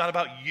verse is not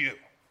about you.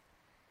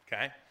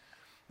 Okay?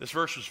 This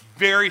verse was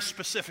very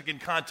specific in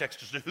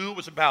context as to who it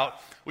was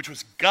about, which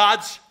was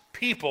God's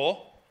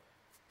people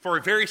for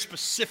a very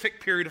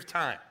specific period of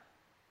time.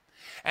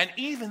 And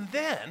even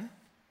then,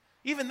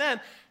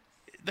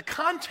 the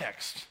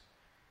context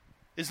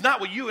is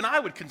not what you and I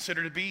would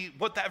consider to be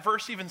what that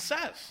verse even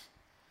says.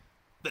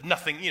 That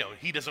nothing,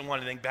 he doesn't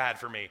want anything bad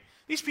for me.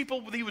 These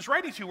people that he was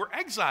writing to were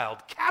exiled,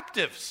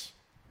 captives.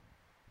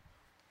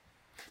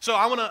 So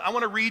I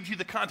want to read you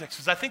the context,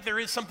 because I think there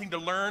is something to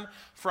learn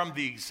from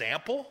the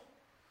example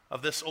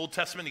of this Old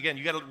Testament. Again,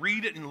 you got to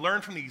read it and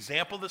learn from the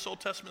example of this Old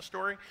Testament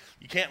story.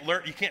 You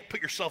can't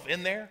put yourself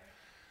in there,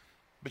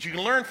 but you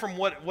can learn from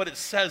what it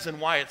says and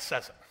why it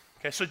says it.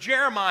 Okay, so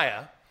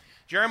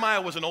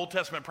Jeremiah was an Old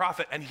Testament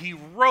prophet, and he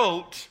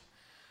wrote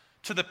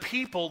to the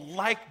people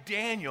like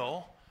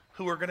Daniel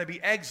who are going to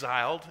be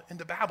exiled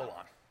into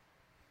Babylon.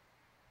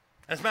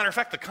 As a matter of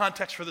fact, the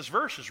context for this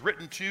verse is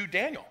written to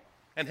Daniel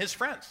and his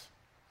friends.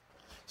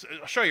 So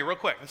I'll show you real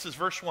quick. This is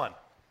verse 1,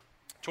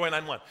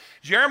 29:1.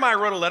 Jeremiah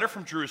wrote a letter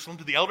from Jerusalem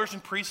to the elders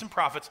and priests and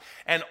prophets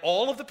and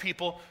all of the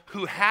people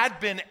who had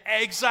been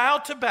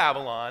exiled to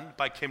Babylon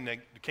by King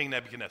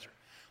Nebuchadnezzar.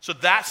 So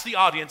that's the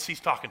audience he's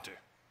talking to.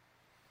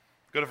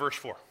 Go to verse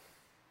 4.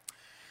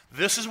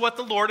 This is what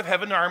the Lord of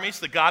heaven armies,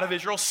 the God of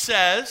Israel,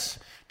 says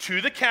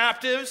to the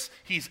captives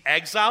he's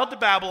exiled to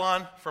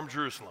Babylon from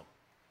Jerusalem.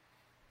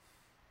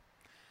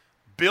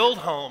 Build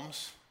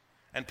homes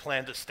and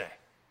plan to stay.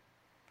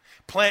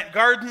 Plant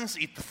gardens,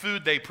 eat the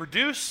food they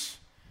produce.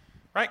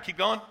 Right, keep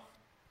going.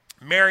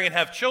 Marry and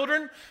have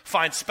children.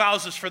 Find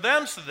spouses for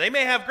them so that they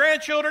may have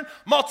grandchildren.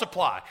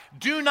 Multiply.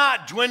 Do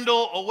not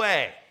dwindle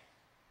away.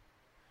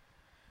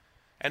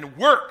 And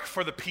work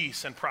for the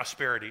peace and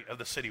prosperity of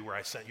the city where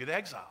I sent you to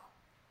exile.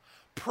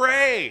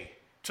 Pray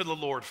to the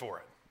Lord for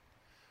it.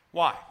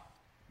 Why?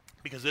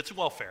 Because its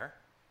welfare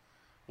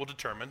will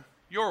determine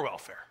your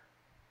welfare.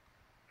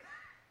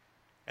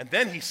 And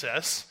then he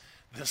says,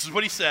 This is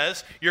what he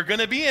says. You're going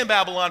to be in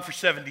Babylon for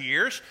 70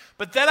 years,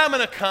 but then I'm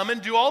going to come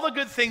and do all the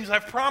good things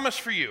I've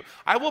promised for you.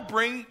 I will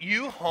bring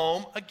you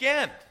home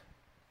again.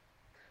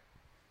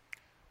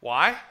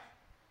 Why?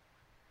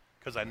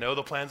 Because I know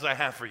the plans I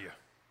have for you.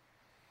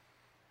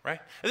 Right?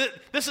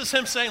 This is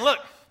him saying, look,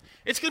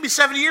 it's going to be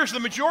 70 years. The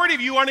majority of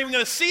you aren't even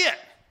going to see it.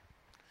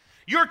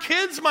 Your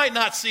kids might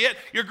not see it.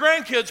 Your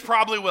grandkids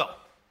probably will.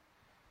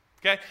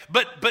 Okay?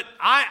 But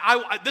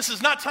this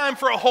is not time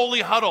for a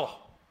holy huddle.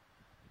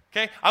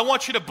 Okay? I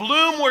want you to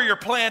bloom where you're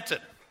planted.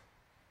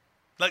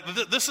 Like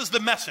this is the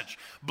message.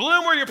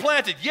 Bloom where you're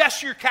planted.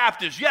 Yes, you're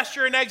captives. Yes,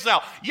 you're in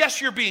exile.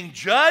 Yes, you're being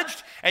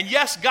judged. And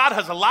yes, God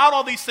has allowed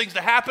all these things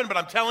to happen, but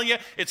I'm telling you,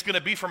 it's going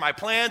to be for my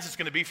plans. It's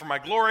going to be for my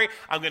glory.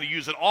 I'm going to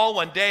use it all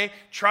one day.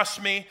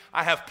 Trust me,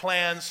 I have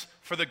plans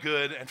for the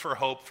good and for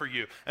hope for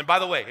you. And by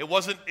the way, it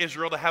wasn't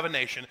Israel to have a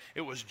nation.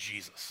 It was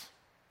Jesus.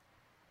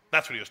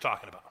 That's what he was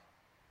talking about.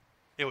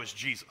 It was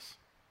Jesus.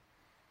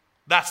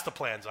 That's the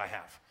plans I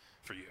have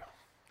for you.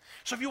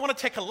 So if you want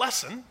to take a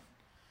lesson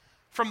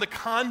from the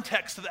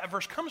context that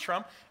verse comes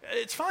from,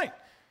 it's fine.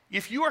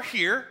 If you are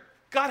here,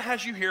 God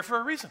has you here for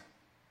a reason.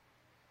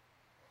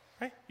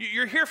 Right?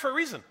 You're here for a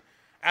reason.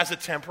 As a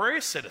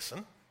temporary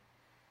citizen,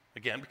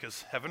 again,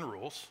 because heaven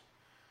rules,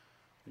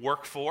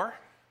 work for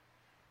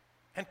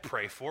and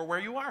pray for where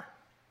you are.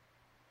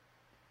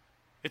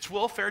 Its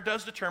welfare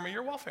does determine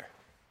your welfare.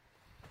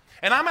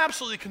 And I'm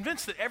absolutely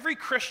convinced that every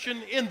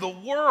Christian in the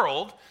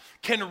world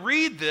can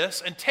read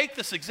this and take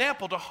this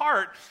example to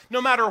heart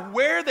no matter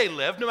where they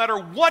live, no matter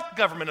what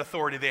government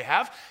authority they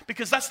have,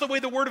 because that's the way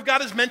the Word of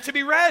God is meant to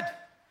be read.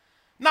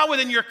 Not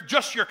within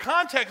just your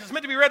context. It's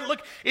meant to be read.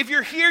 Look, if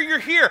you're here, you're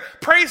here.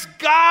 Praise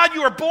God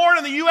you were born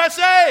in the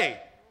USA.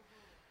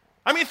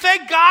 I mean,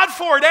 thank God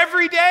for it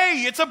every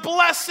day. It's a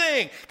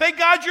blessing. Thank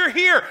God you're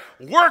here.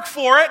 Work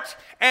for it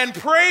and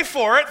pray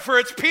for it for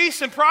its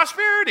peace and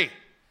prosperity.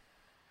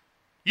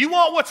 You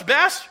want what's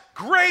best?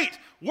 Great.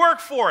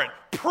 Work for it.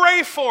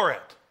 Pray for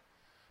it.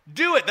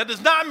 Do it. That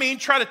does not mean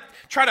try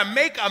to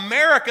make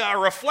America a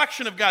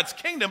reflection of God's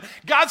kingdom.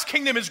 God's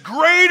kingdom is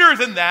greater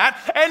than that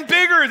and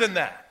bigger than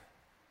that.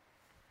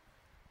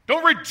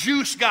 Don't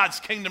reduce God's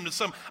kingdom to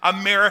some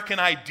American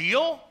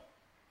ideal.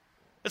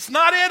 It's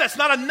not it. It's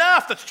not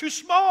enough. That's too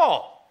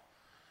small.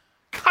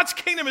 God's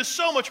kingdom is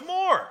so much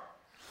more.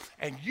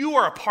 And you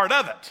are a part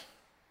of it.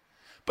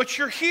 But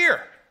you're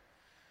here.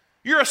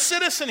 You're a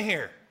citizen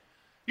here.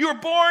 You were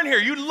born here.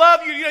 You're allowed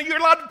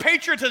to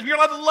patriotism. You're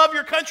allowed to love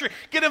your country.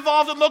 Get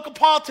involved in local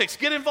politics.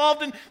 Get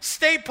involved in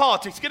state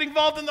politics. Get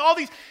involved in all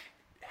these.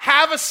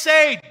 Have a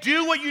say.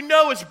 Do what you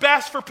know is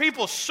best for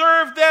people.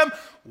 Serve them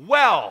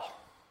well.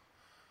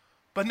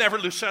 But never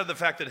lose sight of the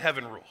fact that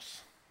heaven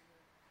rules.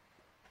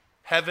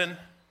 Heaven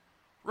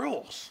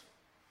rules.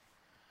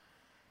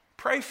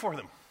 Pray for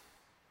them.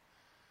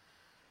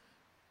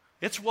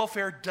 Its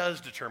welfare does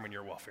determine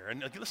your welfare.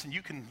 And listen,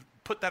 you can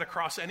put that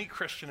across any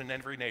Christian in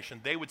every nation.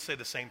 They would say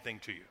the same thing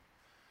to you.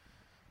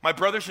 My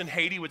brothers in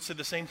Haiti would say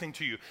the same thing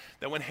to you,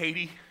 that when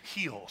Haiti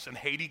heals and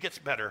Haiti gets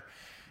better,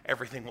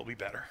 everything will be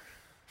better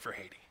for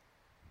Haiti.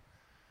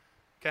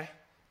 Okay?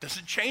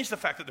 Doesn't change the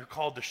fact that they're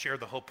called to share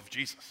the hope of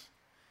Jesus.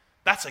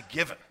 That's a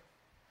given.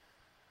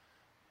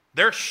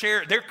 They're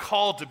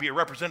called to be a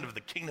representative of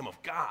the kingdom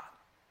of God.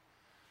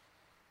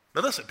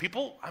 Now listen,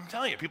 I'm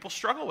telling you, people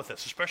struggle with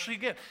this, especially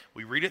again,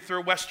 we read it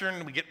through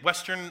we get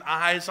Western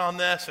eyes on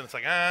this, and it's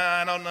like,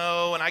 I don't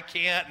know, and I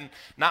can't, and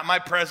not my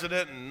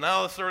president, and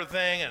all this sort of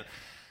thing, and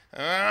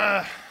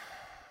I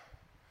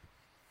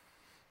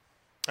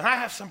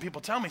have some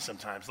people tell me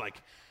sometimes,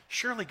 like,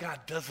 surely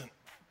God doesn't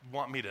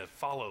want me to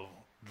follow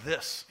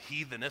this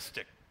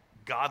heathenistic,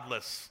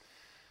 godless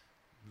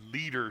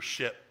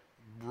leadership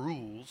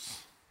rules.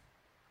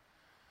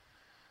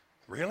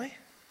 Really?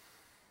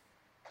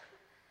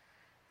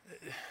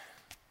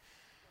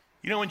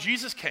 You know, when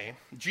Jesus came,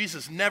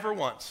 Jesus never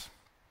once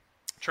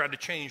tried to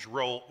change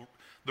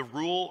the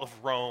rule of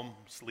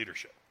Rome's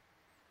leadership.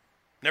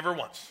 Never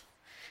once.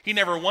 He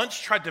never once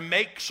tried to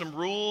make some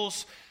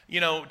rules,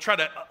 try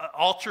to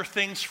alter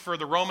things for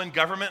the Roman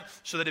government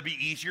so that it'd be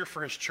easier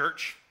for his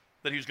church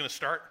that he was going to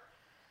start.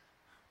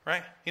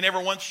 Right? He never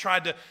once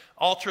tried to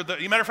alter as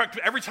a matter of fact,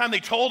 every time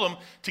they told him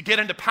to get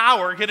into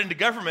power, get into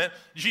government,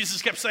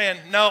 Jesus kept saying,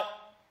 no,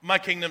 my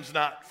kingdom's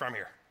not from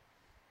here.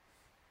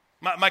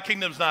 My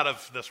kingdom's not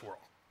of this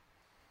world.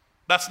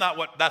 That's not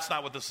what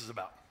this is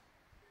about.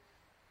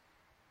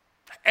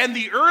 And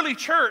the early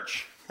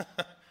church,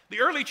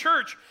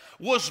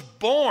 was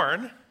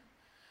born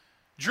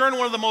during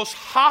one of the most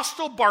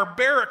hostile,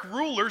 barbaric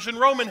rulers in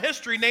Roman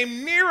history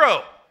named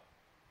Nero.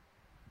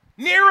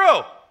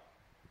 Nero!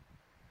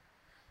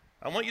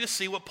 I want you to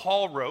see what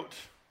Paul wrote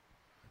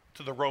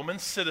to the Roman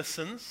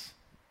citizens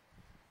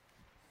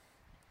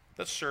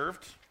that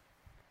served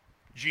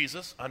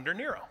Jesus under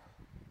Nero.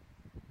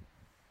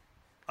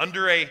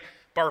 Under a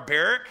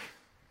barbaric,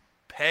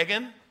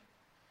 pagan,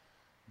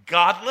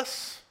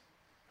 godless,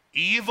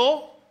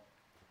 evil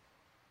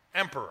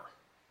emperor.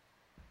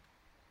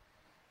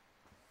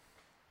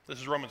 This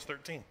is Romans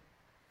 13.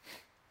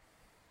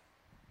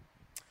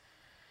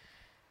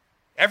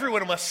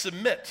 Everyone must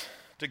submit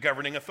to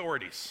governing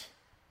authorities,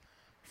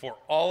 for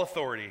all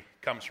authority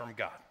comes from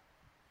God.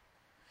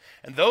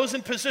 And those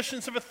in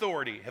positions of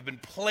authority have been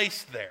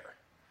placed there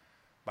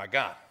by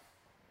God.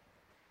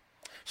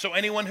 So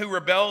anyone who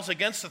rebels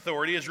against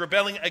authority is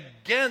rebelling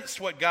against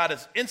what God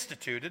has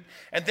instituted,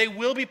 and they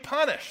will be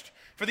punished.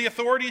 For the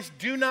authorities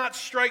do not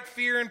strike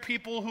fear in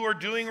people who are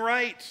doing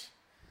right,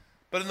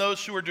 but in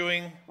those who are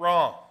doing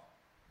wrong.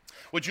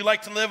 Would you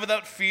like to live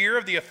without fear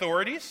of the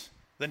authorities?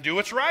 Then do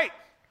what's right,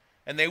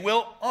 and they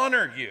will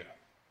honor you.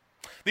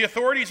 The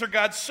authorities are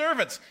God's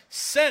servants,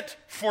 sent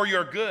for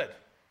your good.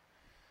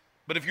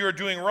 But if you are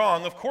doing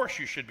wrong, of course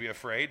you should be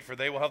afraid, for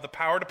they will have the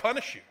power to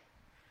punish you.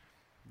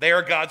 They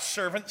are God's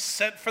servants,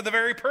 sent for the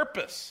very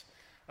purpose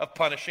of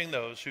punishing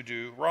those who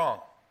do wrong.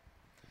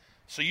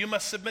 So you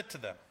must submit to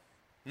them,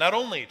 not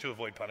only to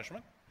avoid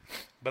punishment,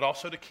 but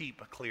also to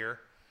keep a clear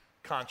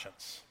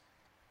conscience.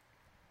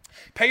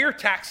 Pay your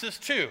taxes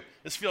too.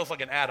 This feels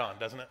like an add-on,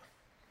 doesn't it?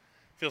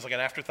 Feels like an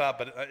afterthought,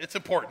 but it's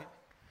important.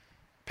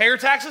 Pay your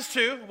taxes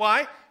too.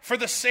 Why? For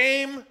the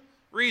same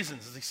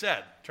reasons, as he said,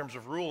 in terms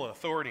of rule and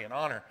authority and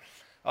honor.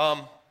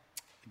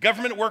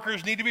 Government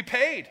workers need to be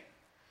paid.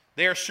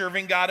 They are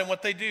serving God in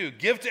what they do.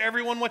 Give to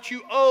everyone what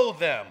you owe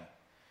them.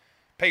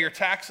 Pay your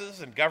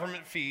taxes and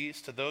government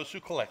fees to those who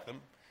collect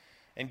them,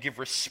 and give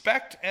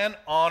respect and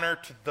honor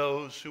to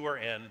those who are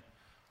in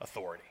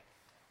authority.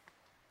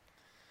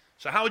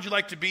 So how would you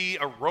like to be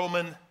a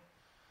Roman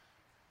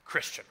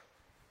Christian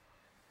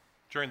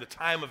during the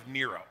time of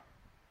Nero?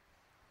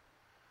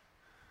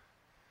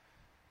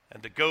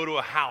 And to go to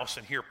a house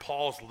and hear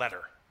Paul's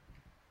letter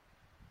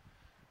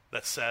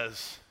that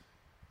says,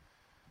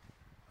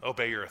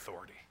 obey your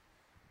authority.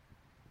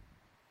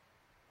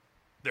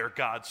 They're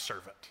God's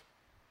servant.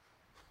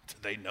 Do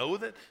they know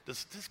that?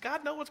 Does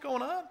God know what's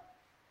going on?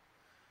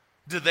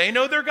 Do they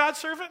know they're God's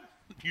servant?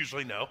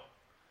 Usually no.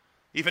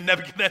 Even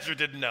Nebuchadnezzar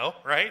didn't know,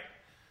 right?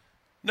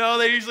 No,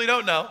 they usually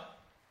don't know.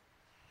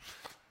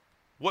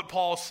 What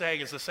Paul's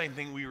saying is the same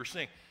thing we were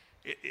saying.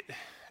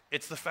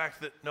 It's the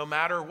fact that no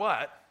matter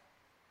what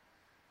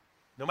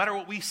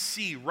we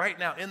see right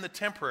now in the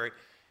temporary,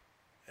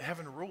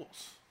 heaven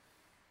rules.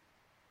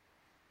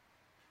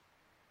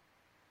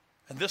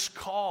 And this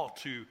call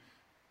to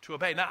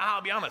obey. Now,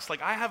 I'll be honest,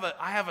 like I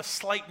have a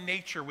slight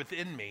nature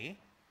within me,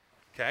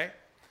 okay?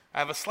 I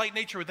have a slight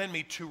nature within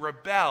me to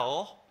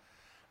rebel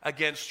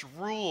against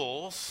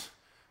rules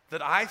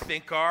that I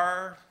think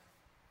are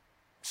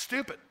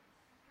stupid.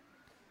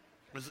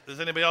 Is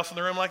anybody else in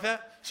the room like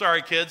that?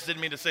 Sorry, kids,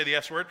 didn't mean to say the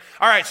S word.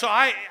 All right, so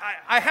I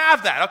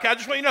have that, okay? I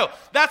just want you to know,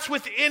 that's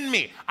within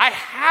me. I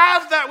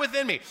have that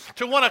within me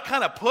to want to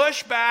kind of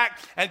push back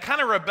and kind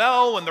of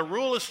rebel when the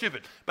rule is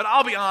stupid. But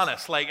I'll be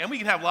honest, and we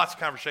can have lots of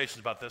conversations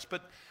about this,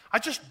 but I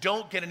just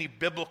don't get any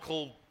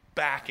biblical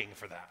backing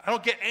for that. I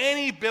don't get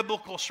any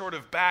biblical sort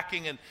of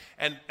backing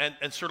and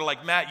sort of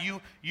like, Matt,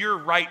 you're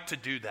right to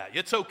do that.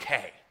 It's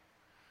okay.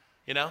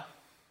 You know?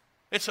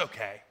 It's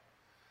okay.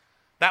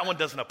 That one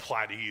doesn't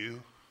apply to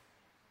you.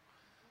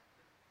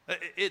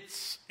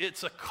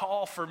 It's a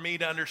call for me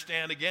to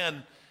understand,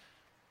 again,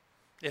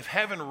 if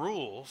heaven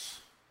rules,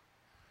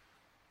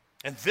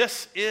 and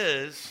this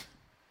is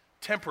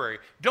temporary,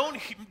 don't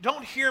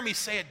hear me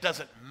say it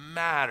doesn't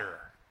matter.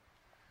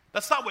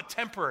 That's not what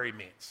temporary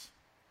means.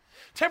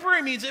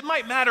 Temporary means it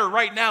might matter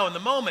right now in the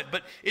moment,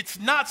 but it's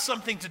not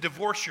something to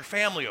divorce your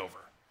family over.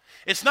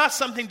 It's not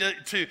something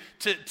to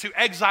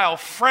exile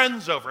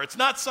friends over. It's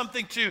not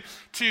something to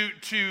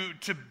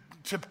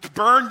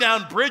burn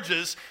down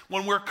bridges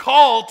when we're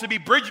called to be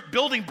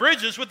building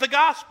bridges with the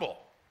gospel.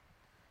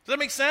 Does that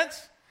make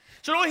sense?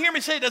 So don't hear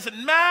me say it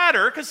doesn't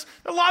matter, because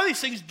a lot of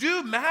these things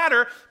do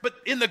matter, but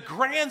in the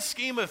grand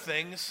scheme of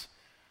things,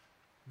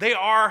 they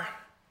are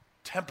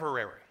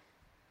temporary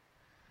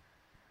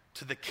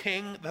to the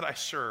king that I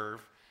serve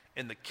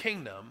in the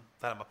kingdom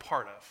that I'm a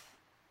part of.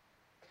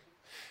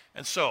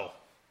 And so,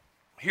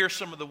 here's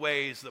some of the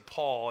ways that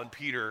Paul and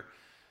Peter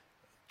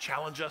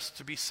challenge us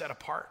to be set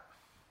apart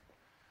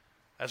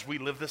as we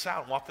live this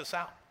out and walk this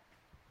out.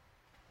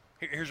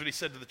 Here's what he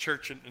said to the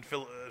church in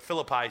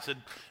Philippi. He said,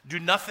 do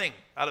nothing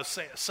out of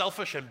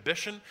selfish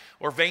ambition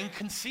or vain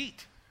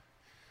conceit.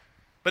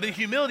 But in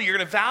humility, you're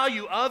going to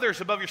value others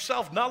above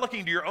yourself, not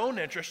looking to your own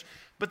interests,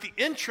 but the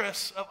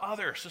interests of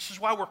others. This is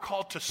why we're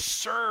called to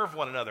serve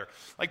one another.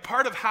 Like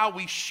part of how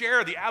we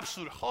share the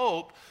absolute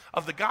hope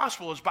of the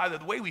gospel is by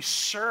the way we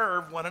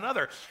serve one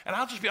another. And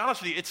I'll just be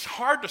honest with you, it's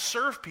hard to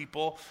serve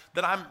people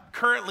that I'm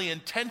currently in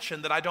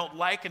tension that I don't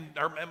like and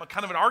am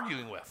kind of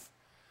arguing with.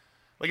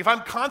 Like if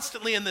I'm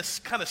constantly in this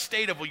kind of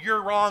state of, well,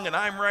 you're wrong and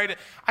I'm right,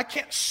 I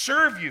can't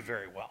serve you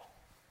very well.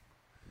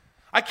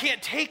 I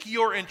can't take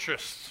your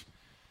interests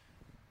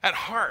at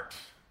heart.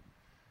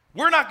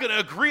 We're not going to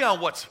agree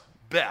on what's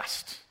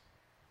best.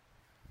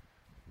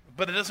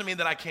 But it doesn't mean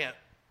that I can't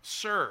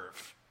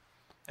serve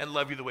and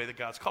love you the way that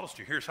God's called us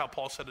to. Here's how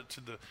Paul said it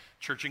to the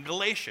church in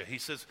Galatia. He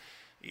says,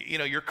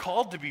 you're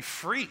called to be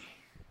free,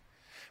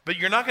 but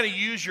you're not going to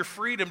use your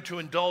freedom to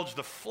indulge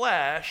the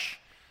flesh,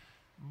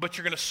 but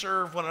you're going to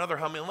serve one another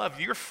humbly in love.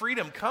 Your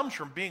freedom comes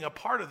from being a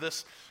part of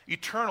this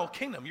eternal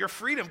kingdom. Your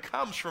freedom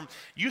comes from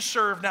you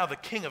serve now the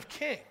King of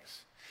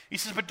Kings. He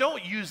says, but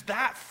don't use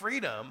that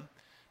freedom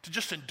to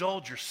just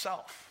indulge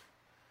yourself.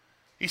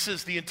 He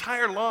says, the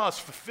entire law is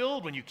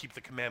fulfilled when you keep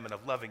the commandment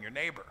of loving your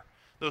neighbor,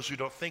 those who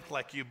don't think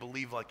like you,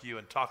 believe like you,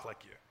 and talk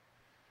like you,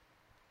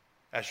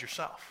 as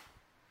yourself.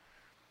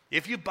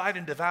 If you bite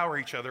and devour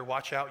each other,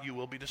 watch out, you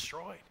will be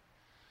destroyed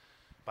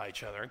by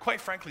each other. And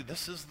quite frankly,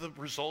 this is the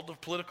result of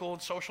political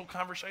and social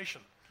conversation.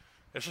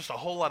 There's just a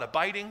whole lot of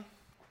biting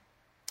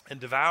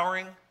and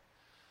devouring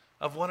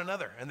of one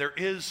another. And there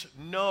is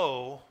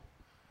no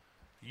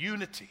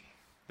unity.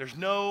 There's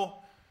no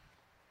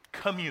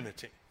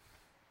community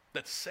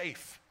that's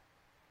safe.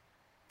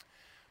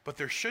 But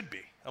there should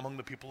be among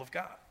the people of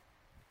God.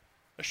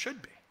 There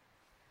should be.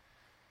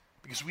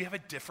 Because we have a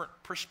different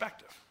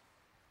perspective.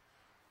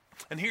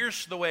 And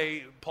here's the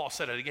way Paul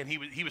said it. Again,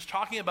 he was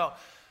talking about,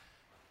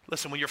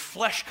 listen, when your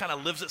flesh kind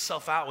of lives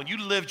itself out, when you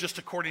live just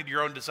according to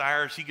your own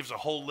desires, he gives a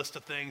whole list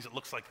of things. It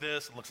looks like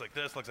this, it looks like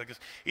this, it looks like this.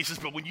 He says,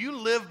 but when you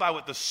live by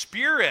what the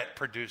Spirit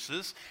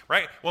produces,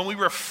 right, when we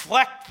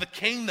reflect the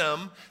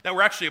kingdom that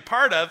we're actually a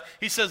part of,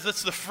 he says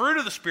that's the fruit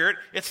of the Spirit.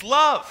 It's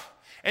love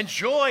and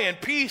joy and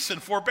peace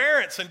and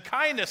forbearance and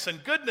kindness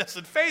and goodness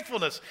and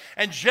faithfulness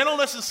and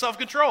gentleness and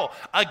self-control.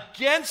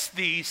 Against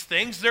these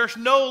things, there's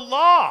no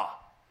law.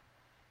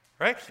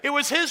 Right? It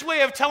was his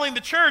way of telling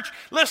the church,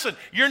 listen,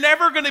 you're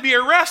never going to be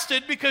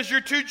arrested because you're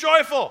too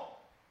joyful.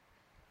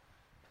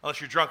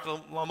 Unless you're drunk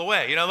along the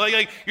way. You know,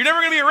 like you're never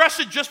going to be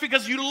arrested just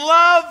because you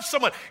love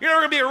someone. You're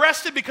never going to be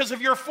arrested because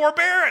of your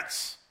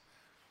forbearance.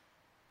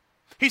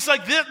 He's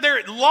like,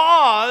 there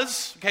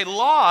laws, okay,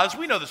 laws,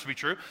 we know this to be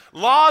true.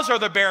 Laws are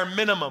the bare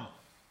minimum.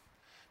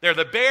 They're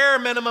the bare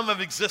minimum of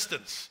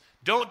existence.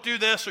 Don't do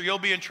this or you'll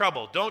be in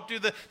trouble. Don't do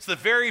this. It's the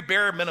very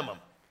bare minimum.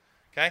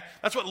 Okay?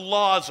 That's what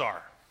laws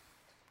are.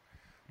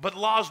 But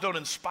laws don't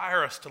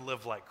inspire us to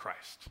live like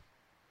Christ.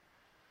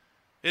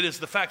 It is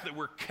the fact that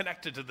we're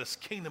connected to this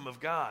kingdom of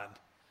God,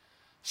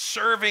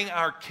 serving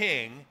our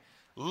King,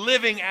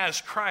 living as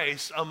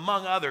Christ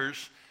among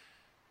others,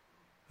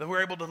 that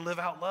we're able to live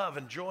out love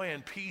and joy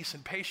and peace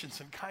and patience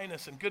and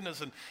kindness and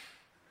goodness.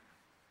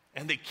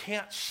 And they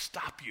can't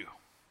stop you,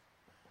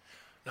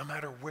 no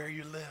matter where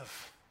you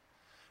live.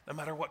 No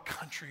matter what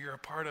country you're a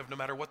part of, no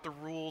matter what the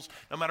rules,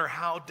 no matter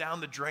how down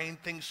the drain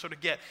things sort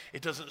of get,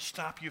 it doesn't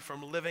stop you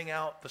from living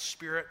out the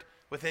Spirit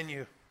within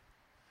you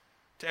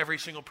to every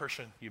single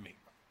person you meet.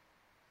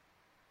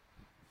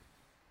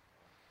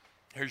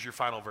 Here's your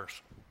final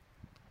verse.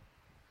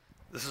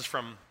 This is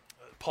from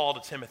Paul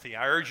to Timothy.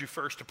 I urge you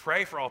first to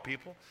pray for all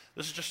people.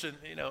 This is just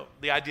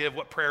the idea of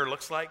what prayer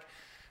looks like.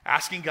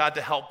 Asking God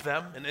to help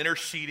them and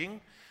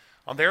interceding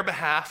on their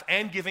behalf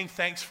and giving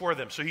thanks for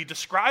them. So he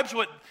describes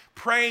what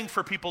praying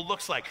for people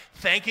looks like.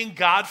 Thanking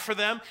God for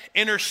them,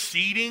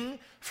 interceding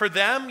for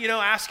them,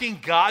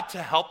 asking God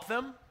to help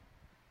them.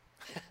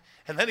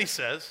 And then he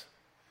says,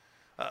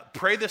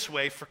 pray this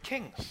way for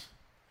kings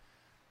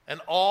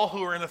and all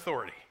who are in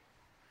authority,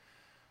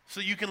 so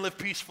you can live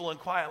peaceful and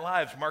quiet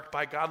lives marked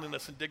by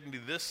godliness and dignity.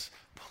 This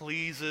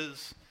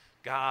pleases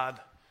God,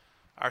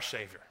 our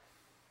Savior.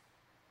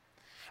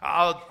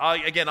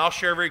 I'll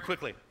share very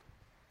quickly.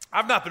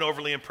 I've not been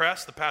overly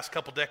impressed the past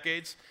couple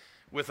decades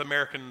with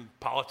American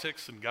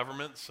politics and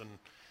governments and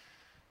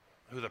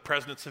who the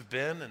presidents have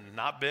been and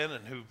not been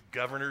and who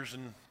governors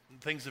and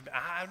things have been.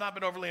 I've not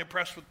been overly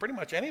impressed with pretty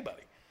much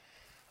anybody.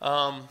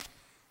 But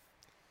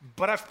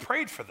I've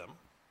prayed for them.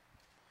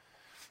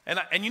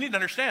 And you need to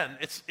understand,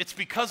 it's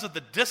because of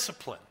the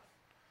discipline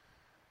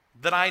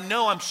that I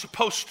know I'm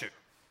supposed to.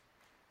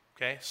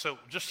 Okay, so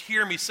just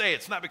hear me say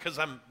it's not because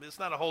it's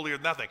not a holy or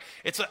nothing.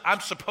 I'm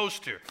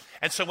supposed to.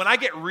 And so when I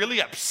get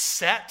really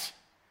upset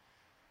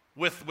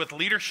with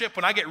leadership,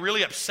 when I get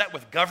really upset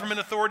with government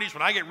authorities,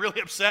 when I get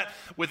really upset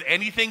with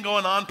anything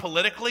going on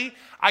politically,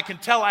 I can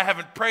tell I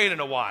haven't prayed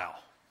in a while.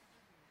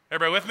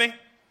 Everybody with me?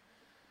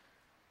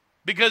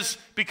 Because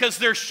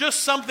there's just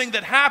something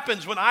that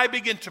happens when I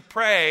begin to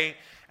pray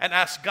and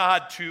ask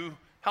God to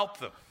help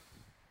them,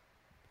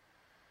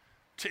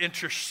 to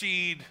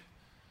intercede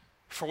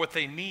for what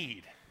they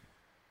need,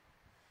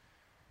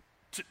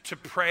 to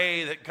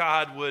pray that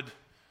God would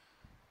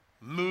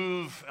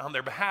move on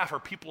their behalf, or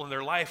people in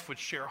their life would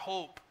share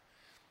hope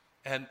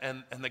and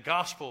the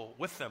gospel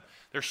with them.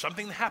 There's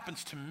something that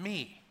happens to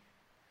me,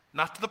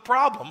 not to the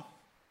problem,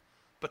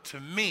 but to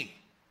me,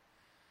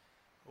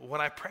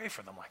 when I pray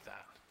for them like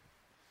that.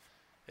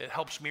 It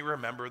helps me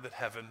remember that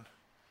heaven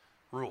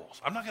rules.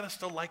 I'm not going to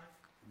still like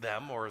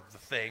them or the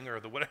thing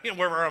or the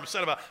whatever I'm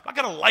upset about. I'm not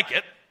going to like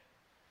it.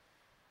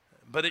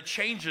 But it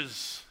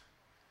changes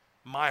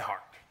my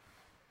heart.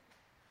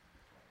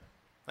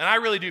 And I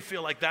really do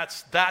feel like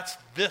that's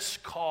this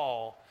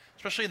call,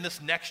 especially in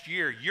this next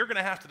year. You're going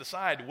to have to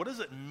decide, what does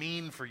it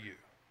mean for you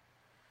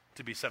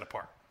to be set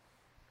apart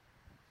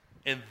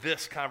in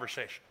this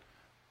conversation?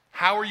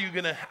 How are you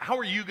going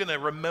to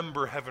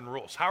remember heaven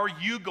rules? How are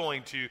you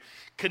going to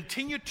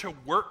continue to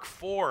work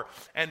for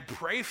and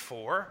pray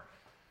for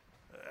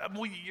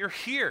Well, you're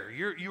here.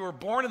 You were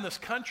born in this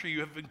country.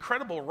 You have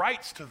incredible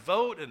rights to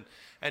vote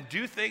and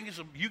do things.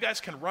 You guys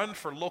can run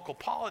for local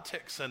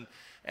politics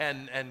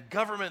and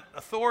government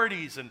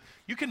authorities, and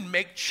you can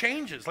make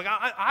changes. Like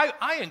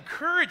I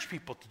encourage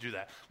people to do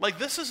that. Like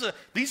this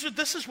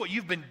is what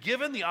you've been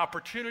given the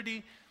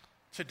opportunity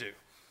to do.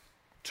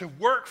 To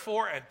work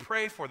for and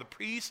pray for the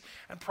peace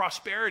and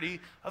prosperity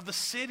of the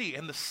city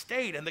and the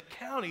state and the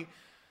county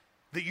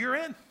that you're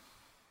in.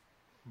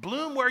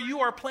 Bloom where you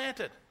are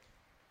planted.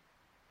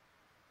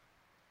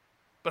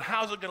 But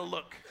how's it going to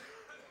look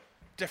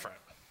different?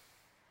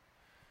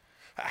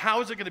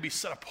 How is it going to be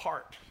set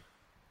apart?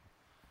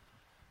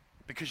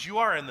 Because you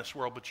are in this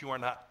world, but you are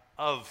not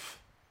of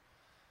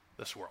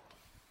this world.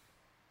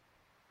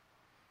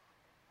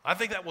 I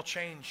think that will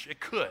change. It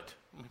could.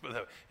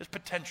 There's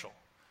potential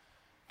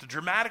to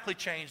dramatically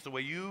change the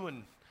way you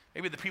and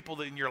maybe the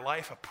people in your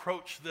life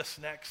approach this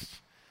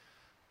next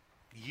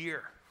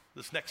year,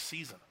 this next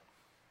season.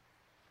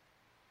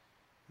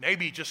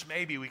 Maybe, just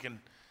maybe, we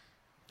can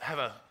have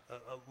a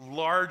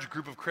large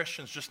group of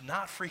Christians just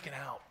not freaking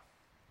out.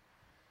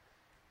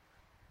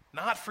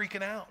 Not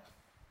freaking out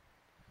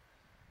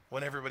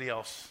when everybody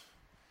else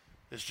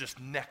is just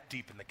neck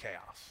deep in the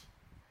chaos.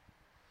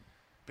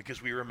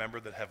 Because we remember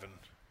that heaven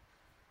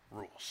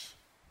rules.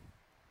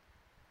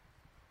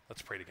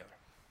 Let's pray together.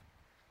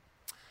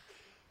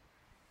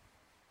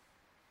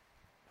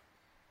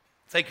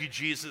 Thank you,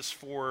 Jesus,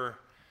 for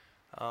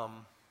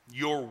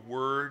your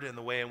word and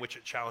the way in which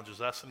it challenges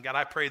us. And God,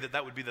 I pray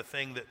that would be the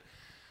thing that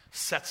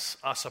sets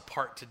us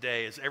apart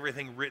today, is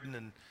everything written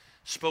and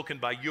spoken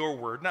by your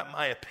word, not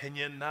my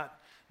opinion, not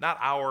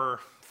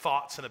our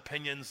thoughts and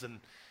opinions and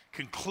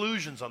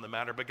conclusions on the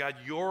matter, but God,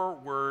 your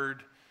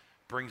word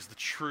brings the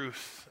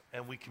truth,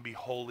 and we can be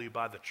holy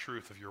by the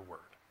truth of your word.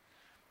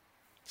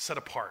 Set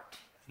apart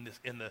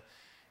in the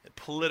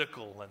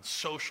political and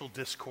social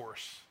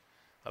discourse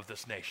of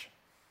this nation.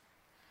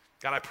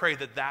 God, I pray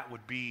that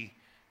would be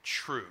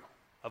true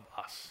of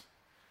us.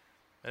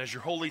 And as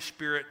your Holy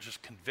Spirit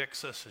just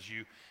convicts us, as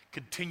you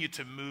continue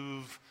to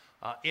move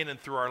in and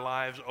through our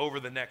lives over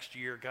the next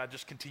year, God,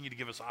 just continue to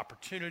give us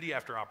opportunity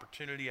after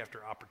opportunity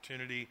after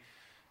opportunity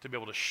to be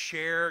able to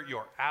share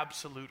your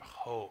absolute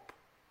hope,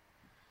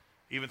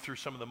 even through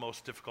some of the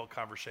most difficult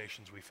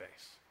conversations we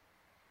face.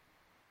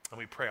 And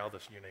we pray all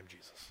this in your name,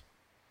 Jesus.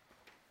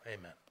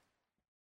 Amen.